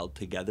they'll meld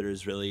together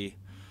is really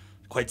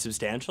quite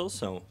substantial.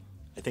 So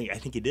I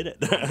think you did it.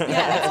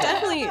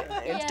 Yeah,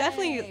 it's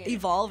definitely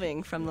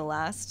evolving from the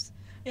last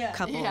Yeah.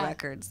 couple Yeah.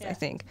 records, I Yeah.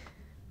 think.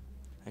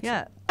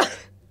 Excellent. Yeah.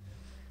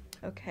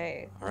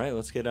 Okay, All right,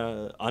 let's get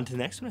on to the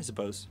next one, I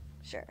suppose.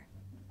 sure.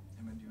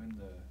 Am I doing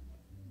the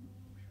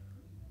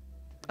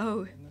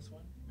Oh, in this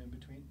one in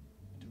between?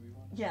 Do we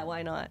want? yeah,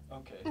 why not?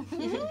 Okay.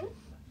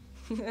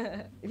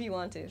 If you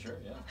want to. Sure.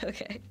 Yeah.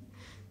 Okay.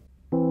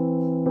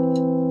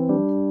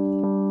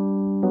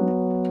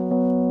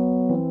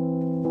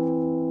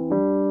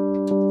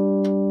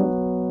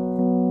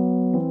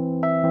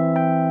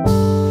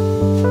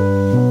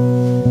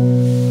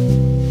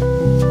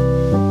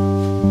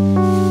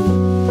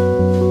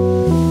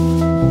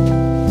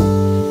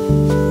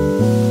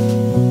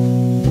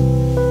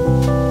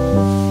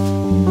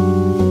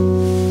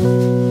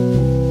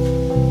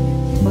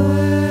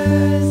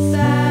 were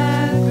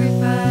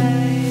sacrificed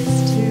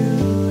to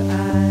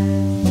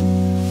us.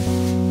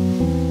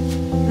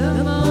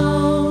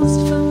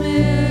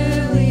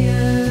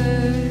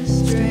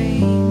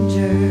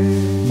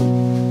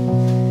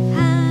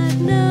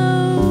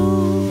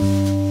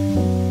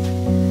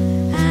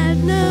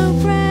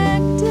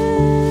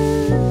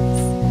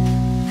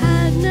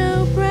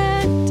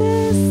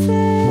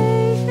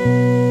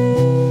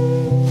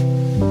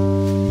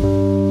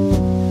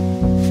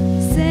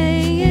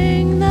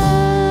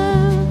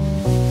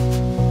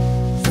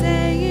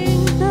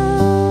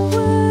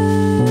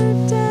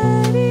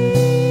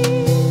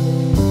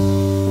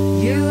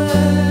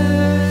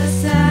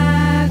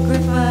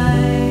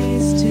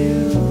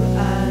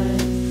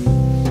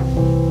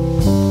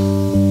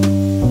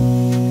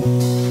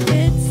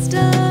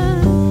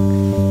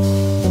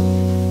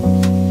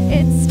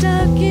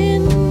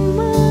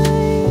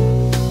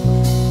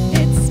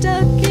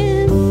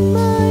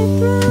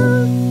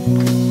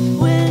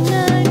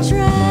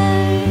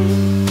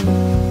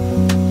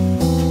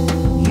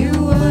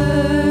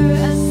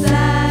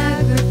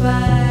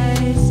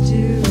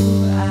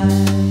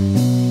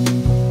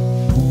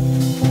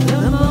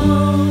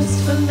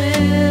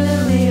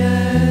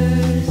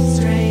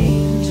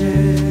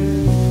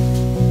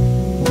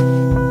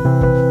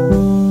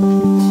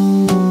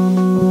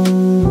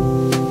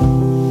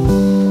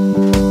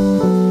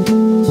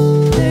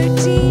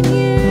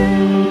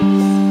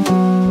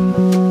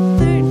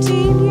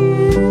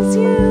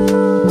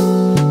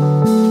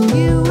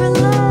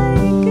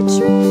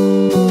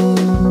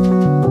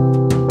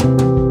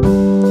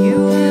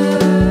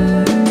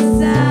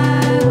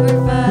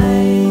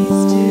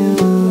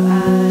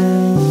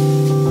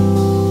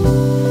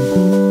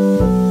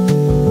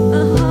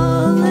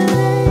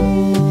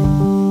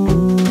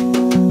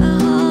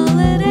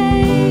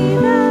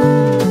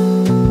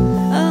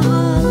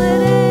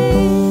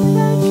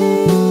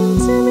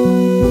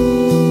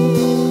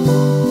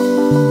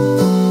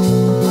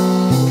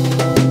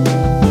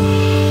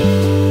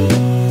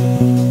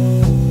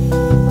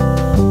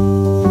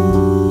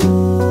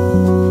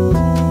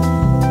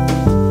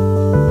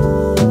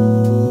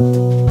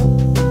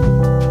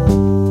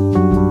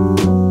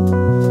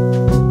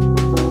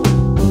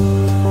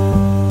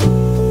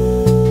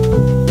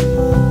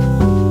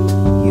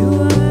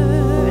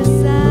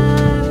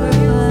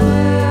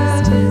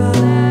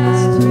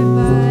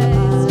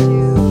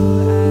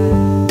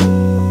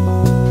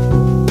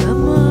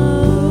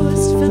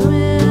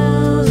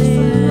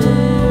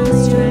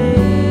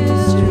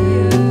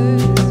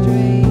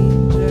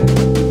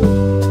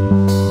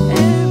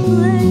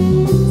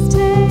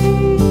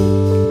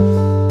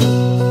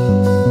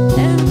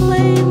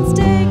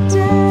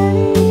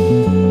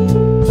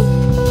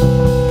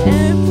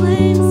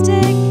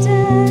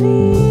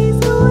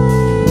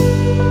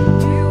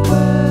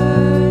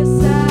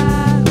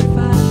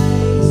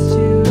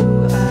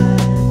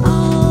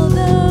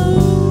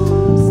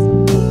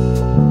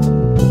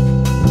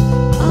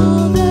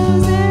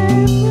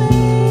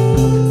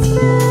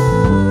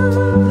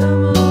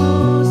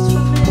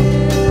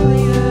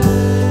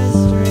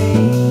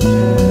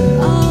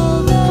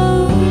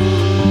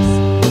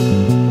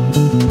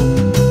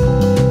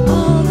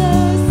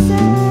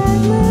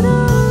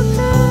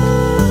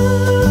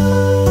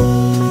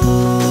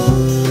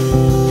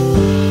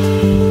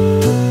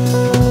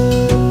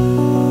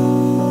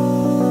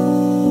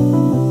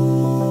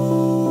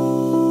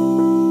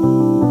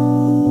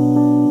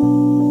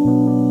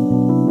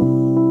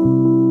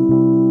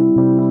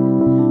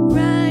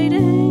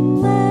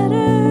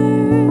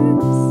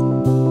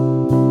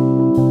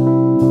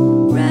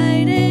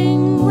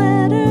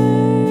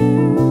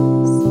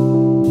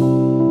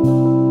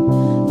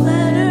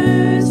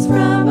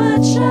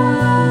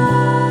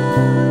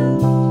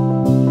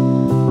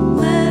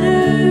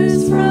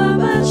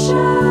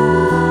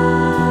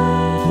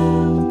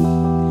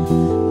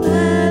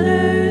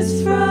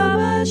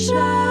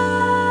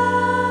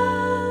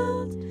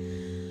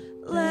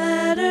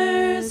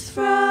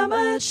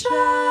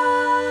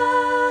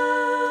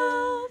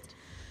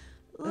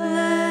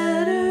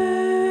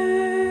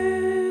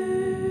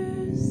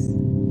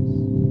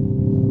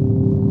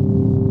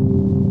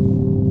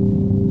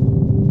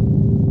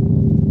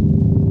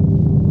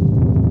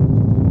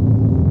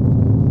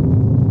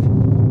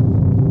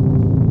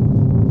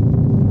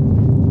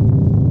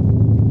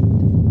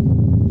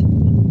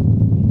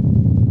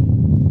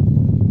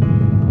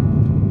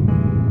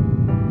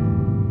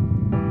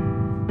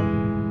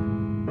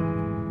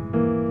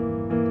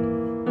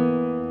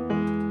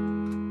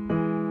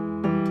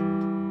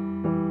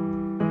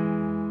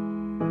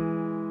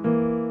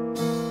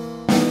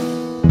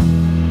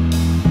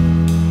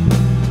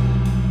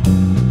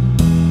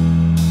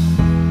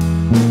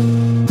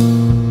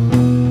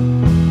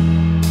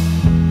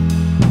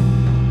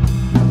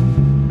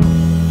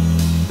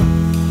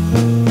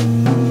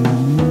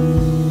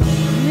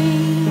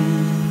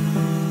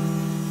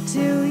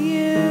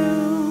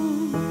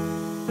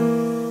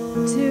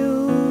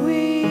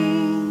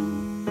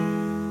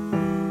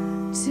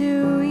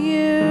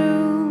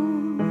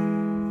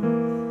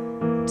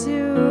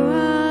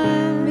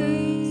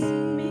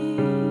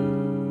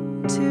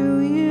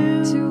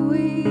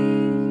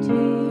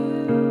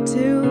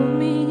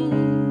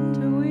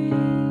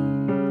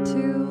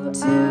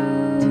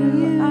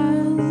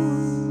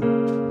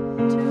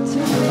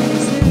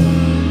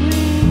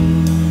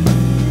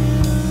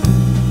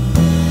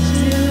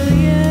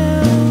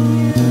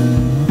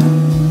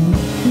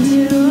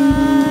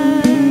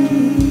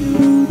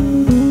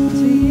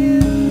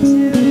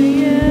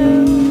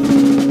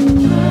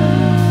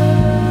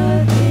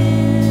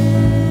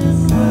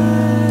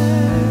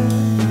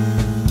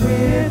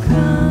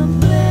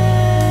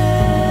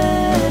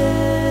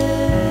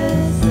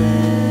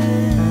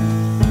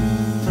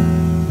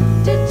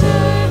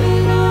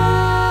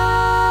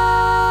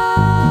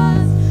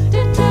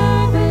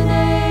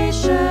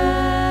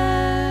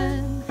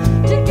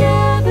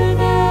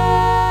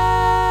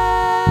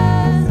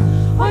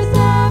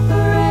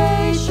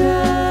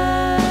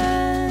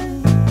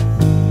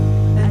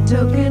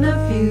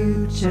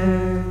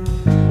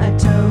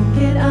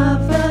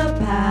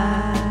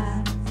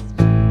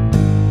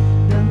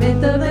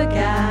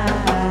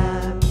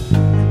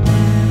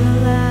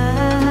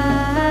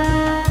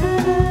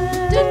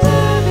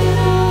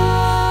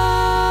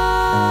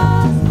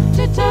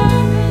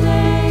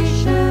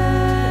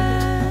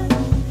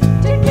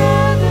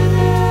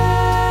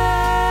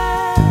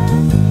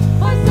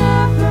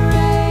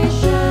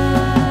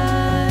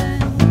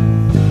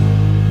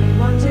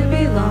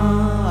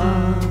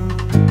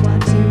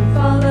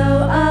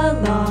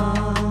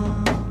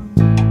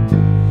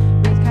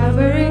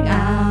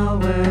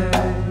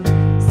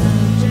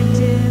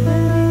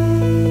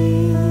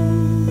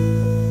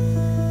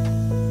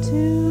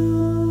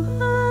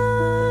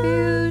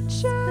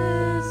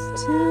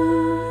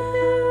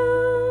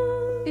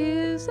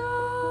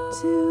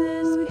 is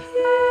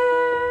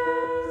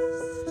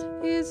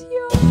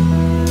your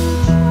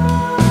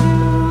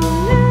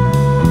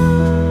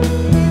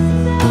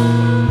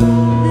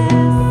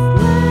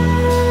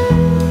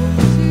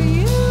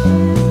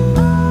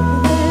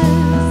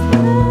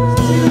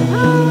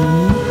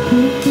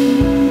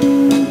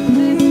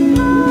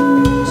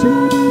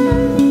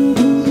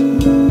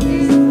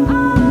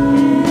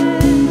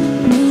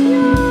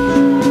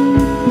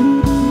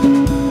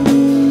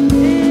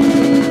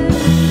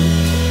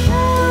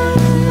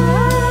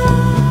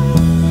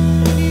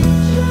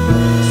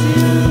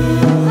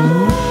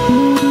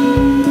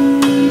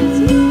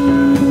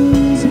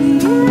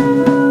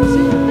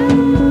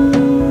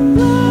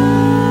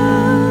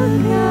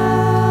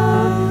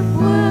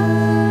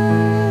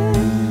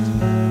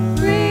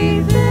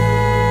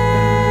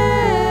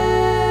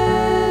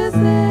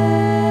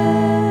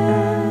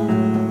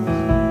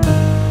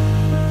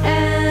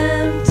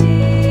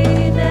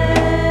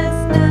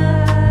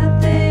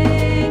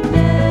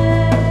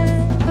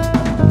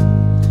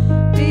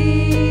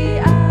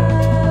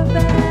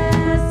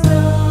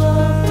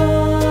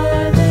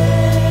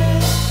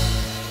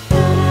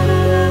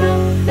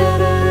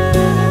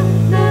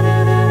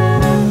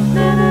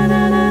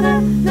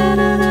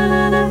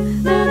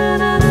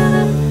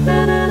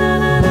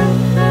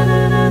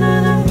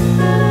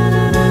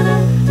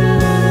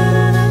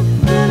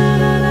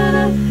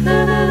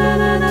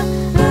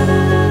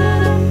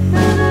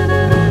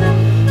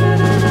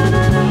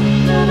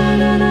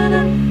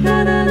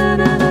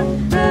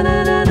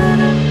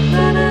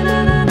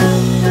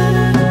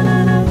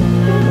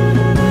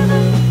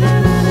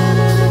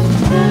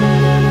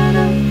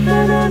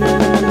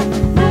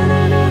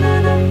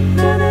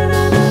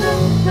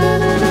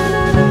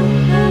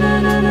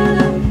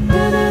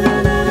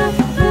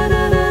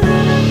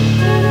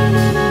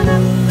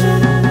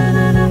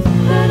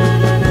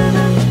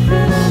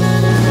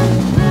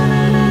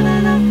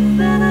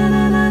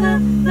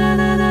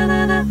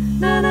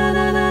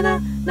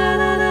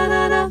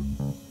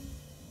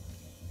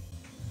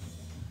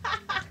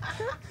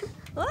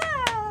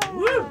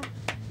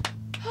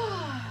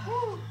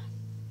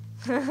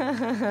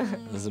That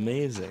was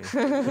amazing.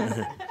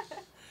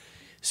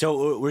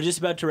 So we're just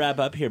about to wrap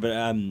up here,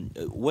 but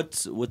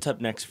what's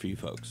up next for you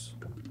folks?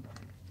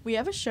 We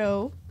have a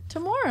show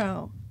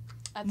tomorrow.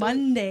 At the-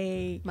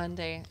 Monday.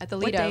 Monday at the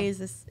What Lido. day is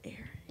this airing?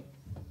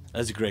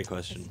 That's a great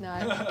question.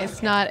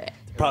 It's not.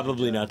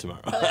 Probably not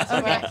tomorrow.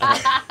 Okay.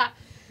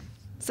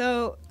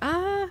 So,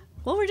 well,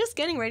 we're just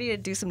getting ready to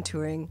do some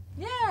touring.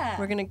 Yeah.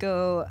 We're gonna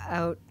go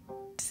out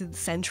to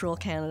central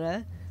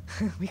Canada.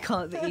 We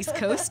call it the East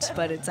Coast,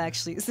 but it's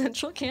actually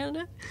central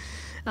Canada.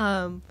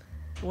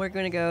 We're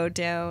gonna go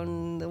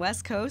down the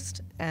West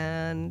Coast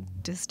and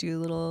just do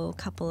a little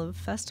couple of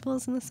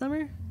festivals in the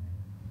summer.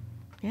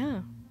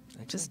 Yeah,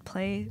 just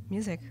play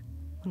music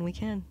when we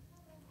can.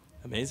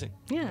 Amazing.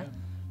 Yeah.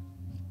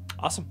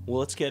 Awesome. Well,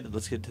 let's get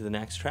to the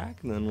next track,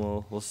 and then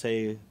we'll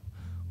say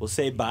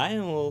bye,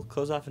 and we'll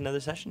close off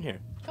another session here.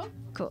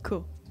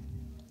 Cool.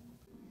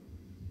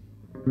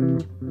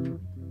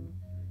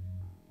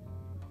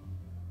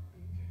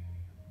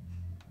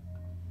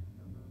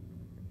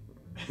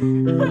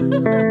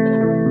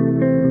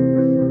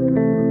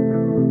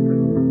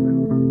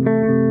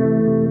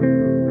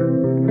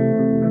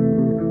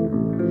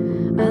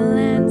 A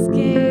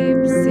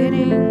landscape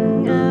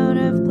sitting out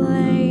of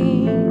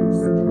place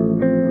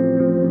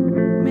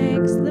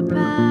makes the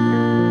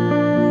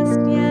past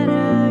yet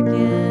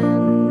again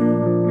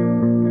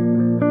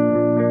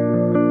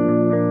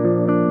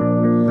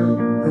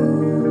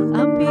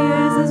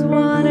appears as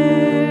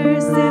water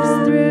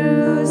sifts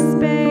through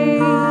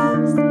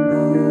space,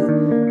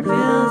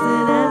 fills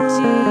it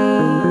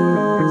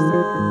empties,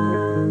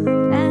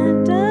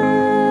 and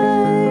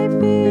I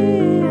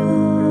feel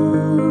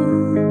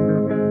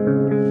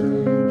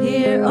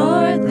here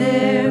or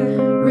there,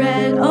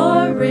 read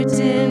or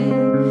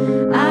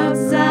written,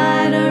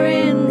 outside or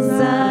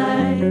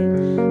inside,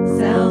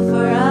 self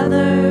or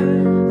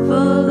other,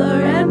 full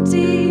or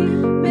empty,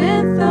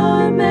 myth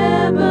or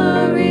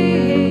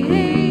memory,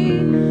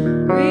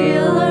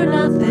 real or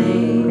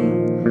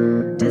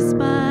nothing,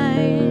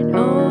 despite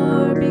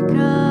or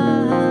because.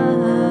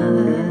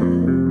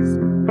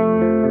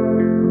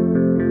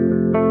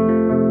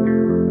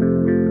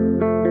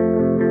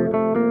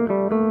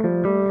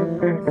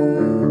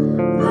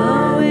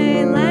 The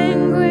way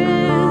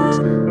language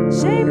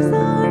shapes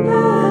our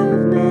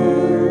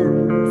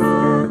movements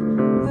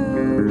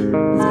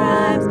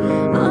scribes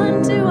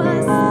onto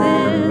us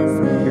this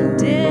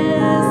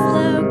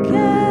dislocation.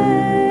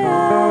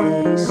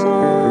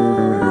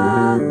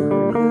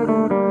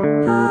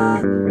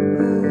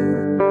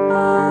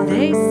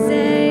 They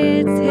say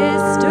it's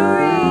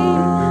history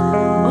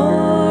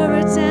or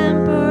a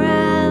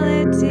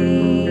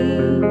temporality.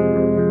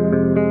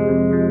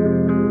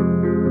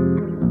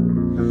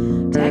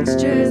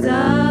 Textures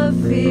of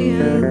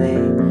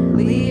feeling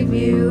leave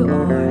you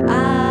or I.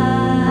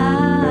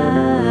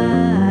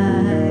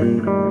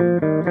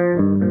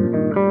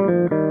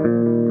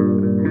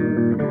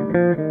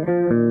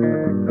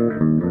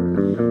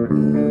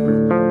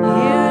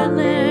 Here and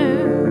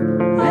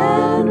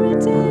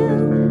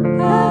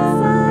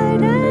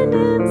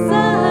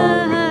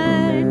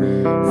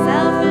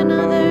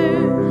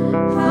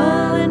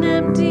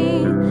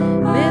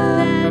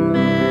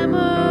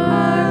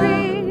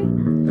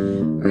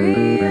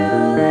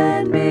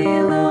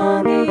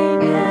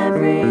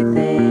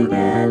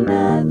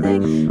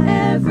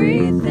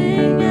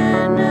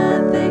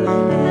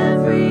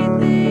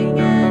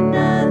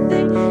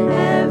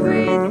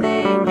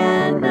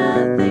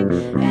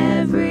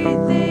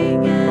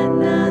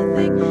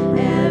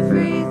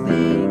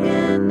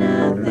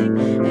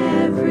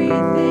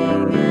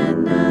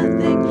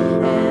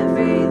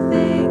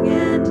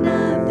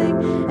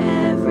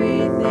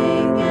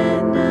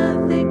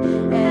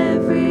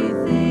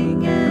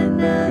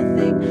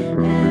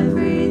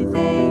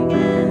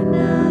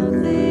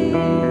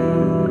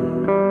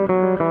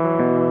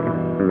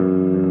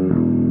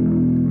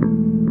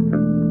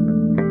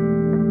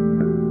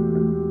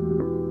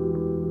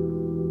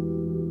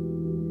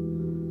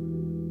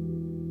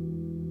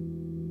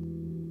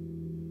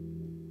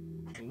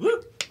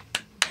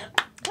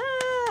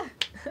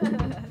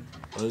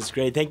Well, it's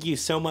great. Thank you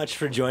so much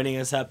for joining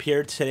us up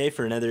here today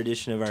for another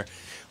edition of our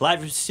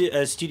live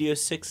Studio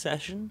 6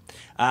 session.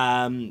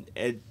 The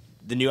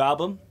new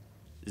album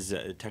is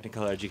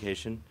Technicolour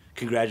Education.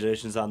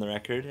 Congratulations on the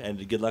record,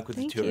 and good luck with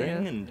Thank the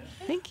touring you. and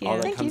Thank you. all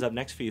that Thank comes you. up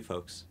next for you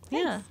folks.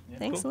 Yeah,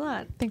 thanks Cool. a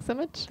lot. Thanks so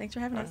much. Thanks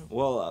for having us.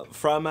 Well,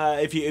 from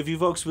if you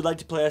folks would like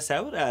to play us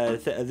out,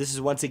 this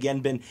has once again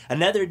been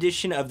another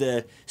edition of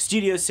the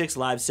Studio 6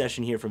 live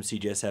session here from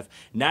CJSF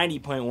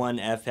 90.1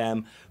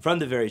 FM from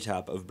the very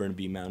top of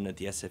Burnaby Mountain at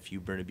the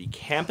SFU Burnaby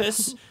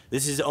campus.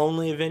 This is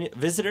Only a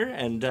Visitor,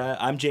 and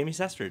I'm Jamie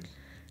Cessford.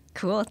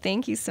 Cool.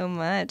 Thank you so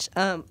much.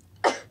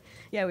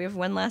 Yeah, we have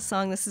one last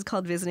song. This is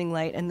called Visiting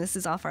Light, and this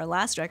is off our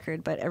last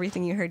record, but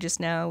everything you heard just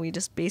now, we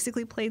just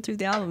basically played through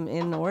the album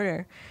in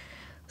order.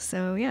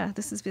 So, yeah,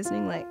 this is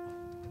Visiting Light.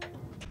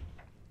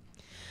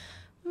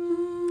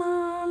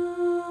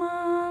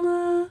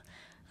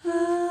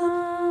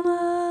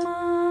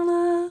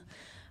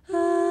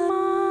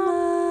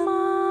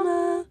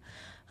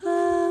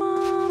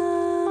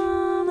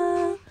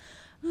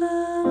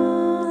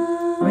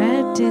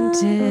 Red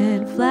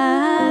tinted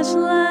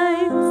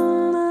flashlights.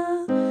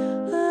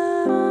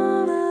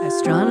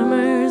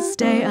 Astronomers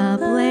stay up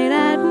late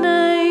at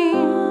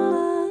night.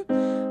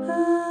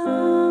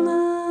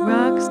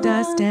 Rocks,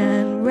 dust,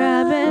 and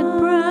rabbit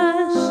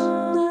brush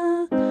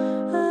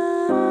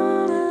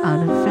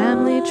on a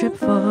family trip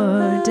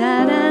for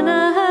Dad and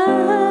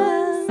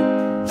us.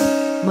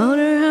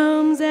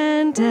 Motorhomes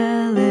and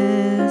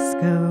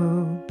telescopes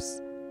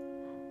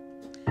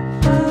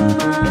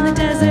in the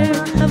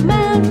desert of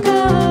Mount Coba.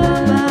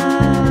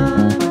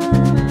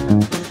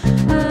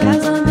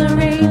 Cows on the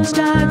range,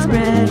 dogs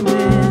bred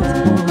with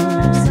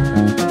wolves.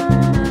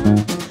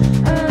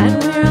 And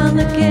we're all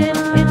looking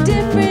in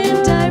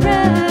different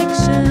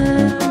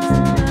directions.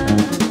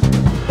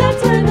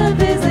 That's when the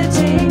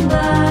visiting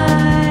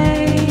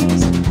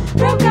light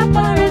broke up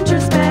our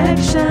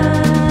introspection.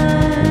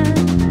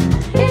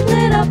 It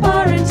lit up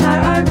our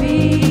entire RV.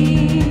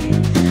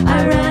 I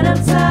ran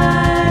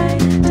outside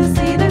to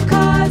see the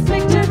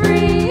cosmic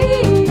debris.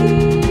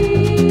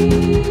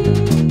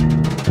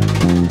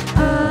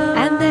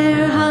 And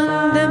there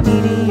hung the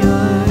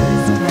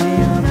meteor's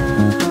tail,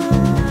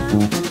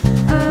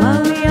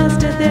 while we all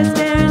stood there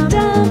staring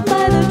down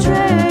by the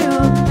trail.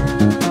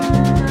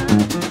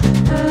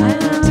 I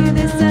looked to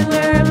the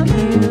center of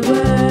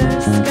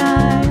pure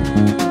sky.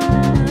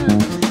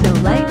 No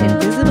light,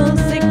 invisible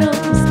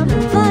signals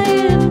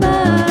flying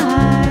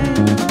by.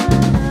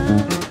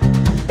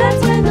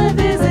 That's when the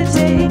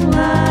visiting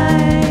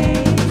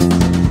lights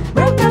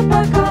broke up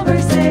our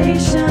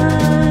conversation.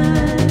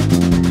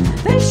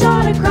 They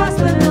shot across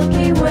the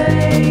Milky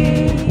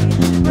Way,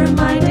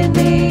 reminding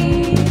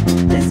me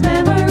this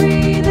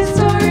memory, this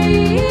story.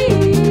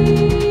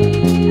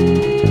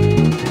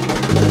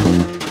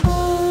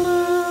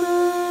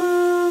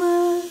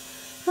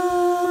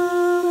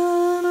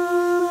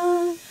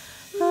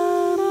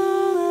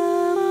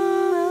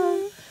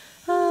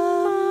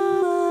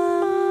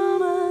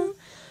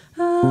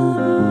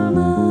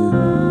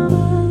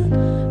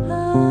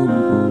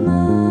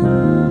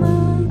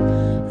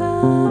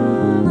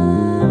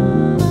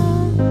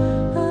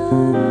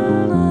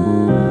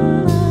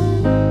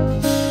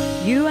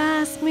 You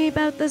asked me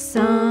about the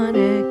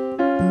sonic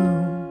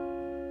boom.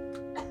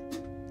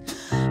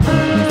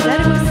 You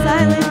said it was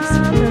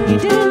silent. You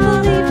didn't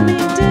believe me,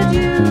 did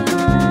you?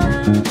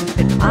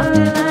 And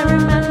often I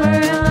remember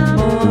it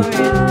more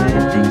in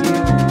bed than you.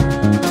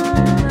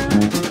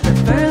 The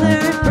further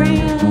it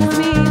brings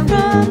me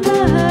from the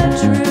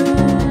truth.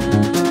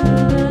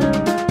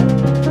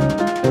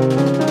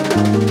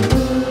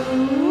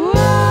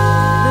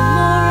 The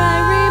more I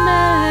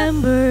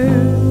remember,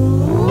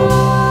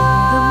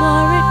 the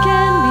more it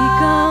can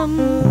become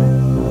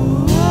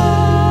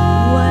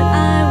what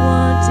I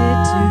wanted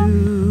to.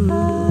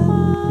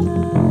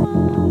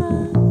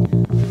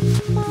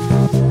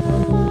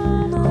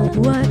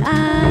 What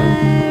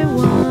I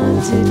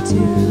wanted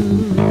to.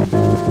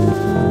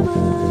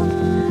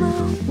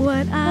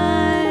 What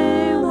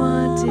I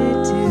wanted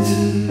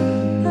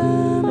to.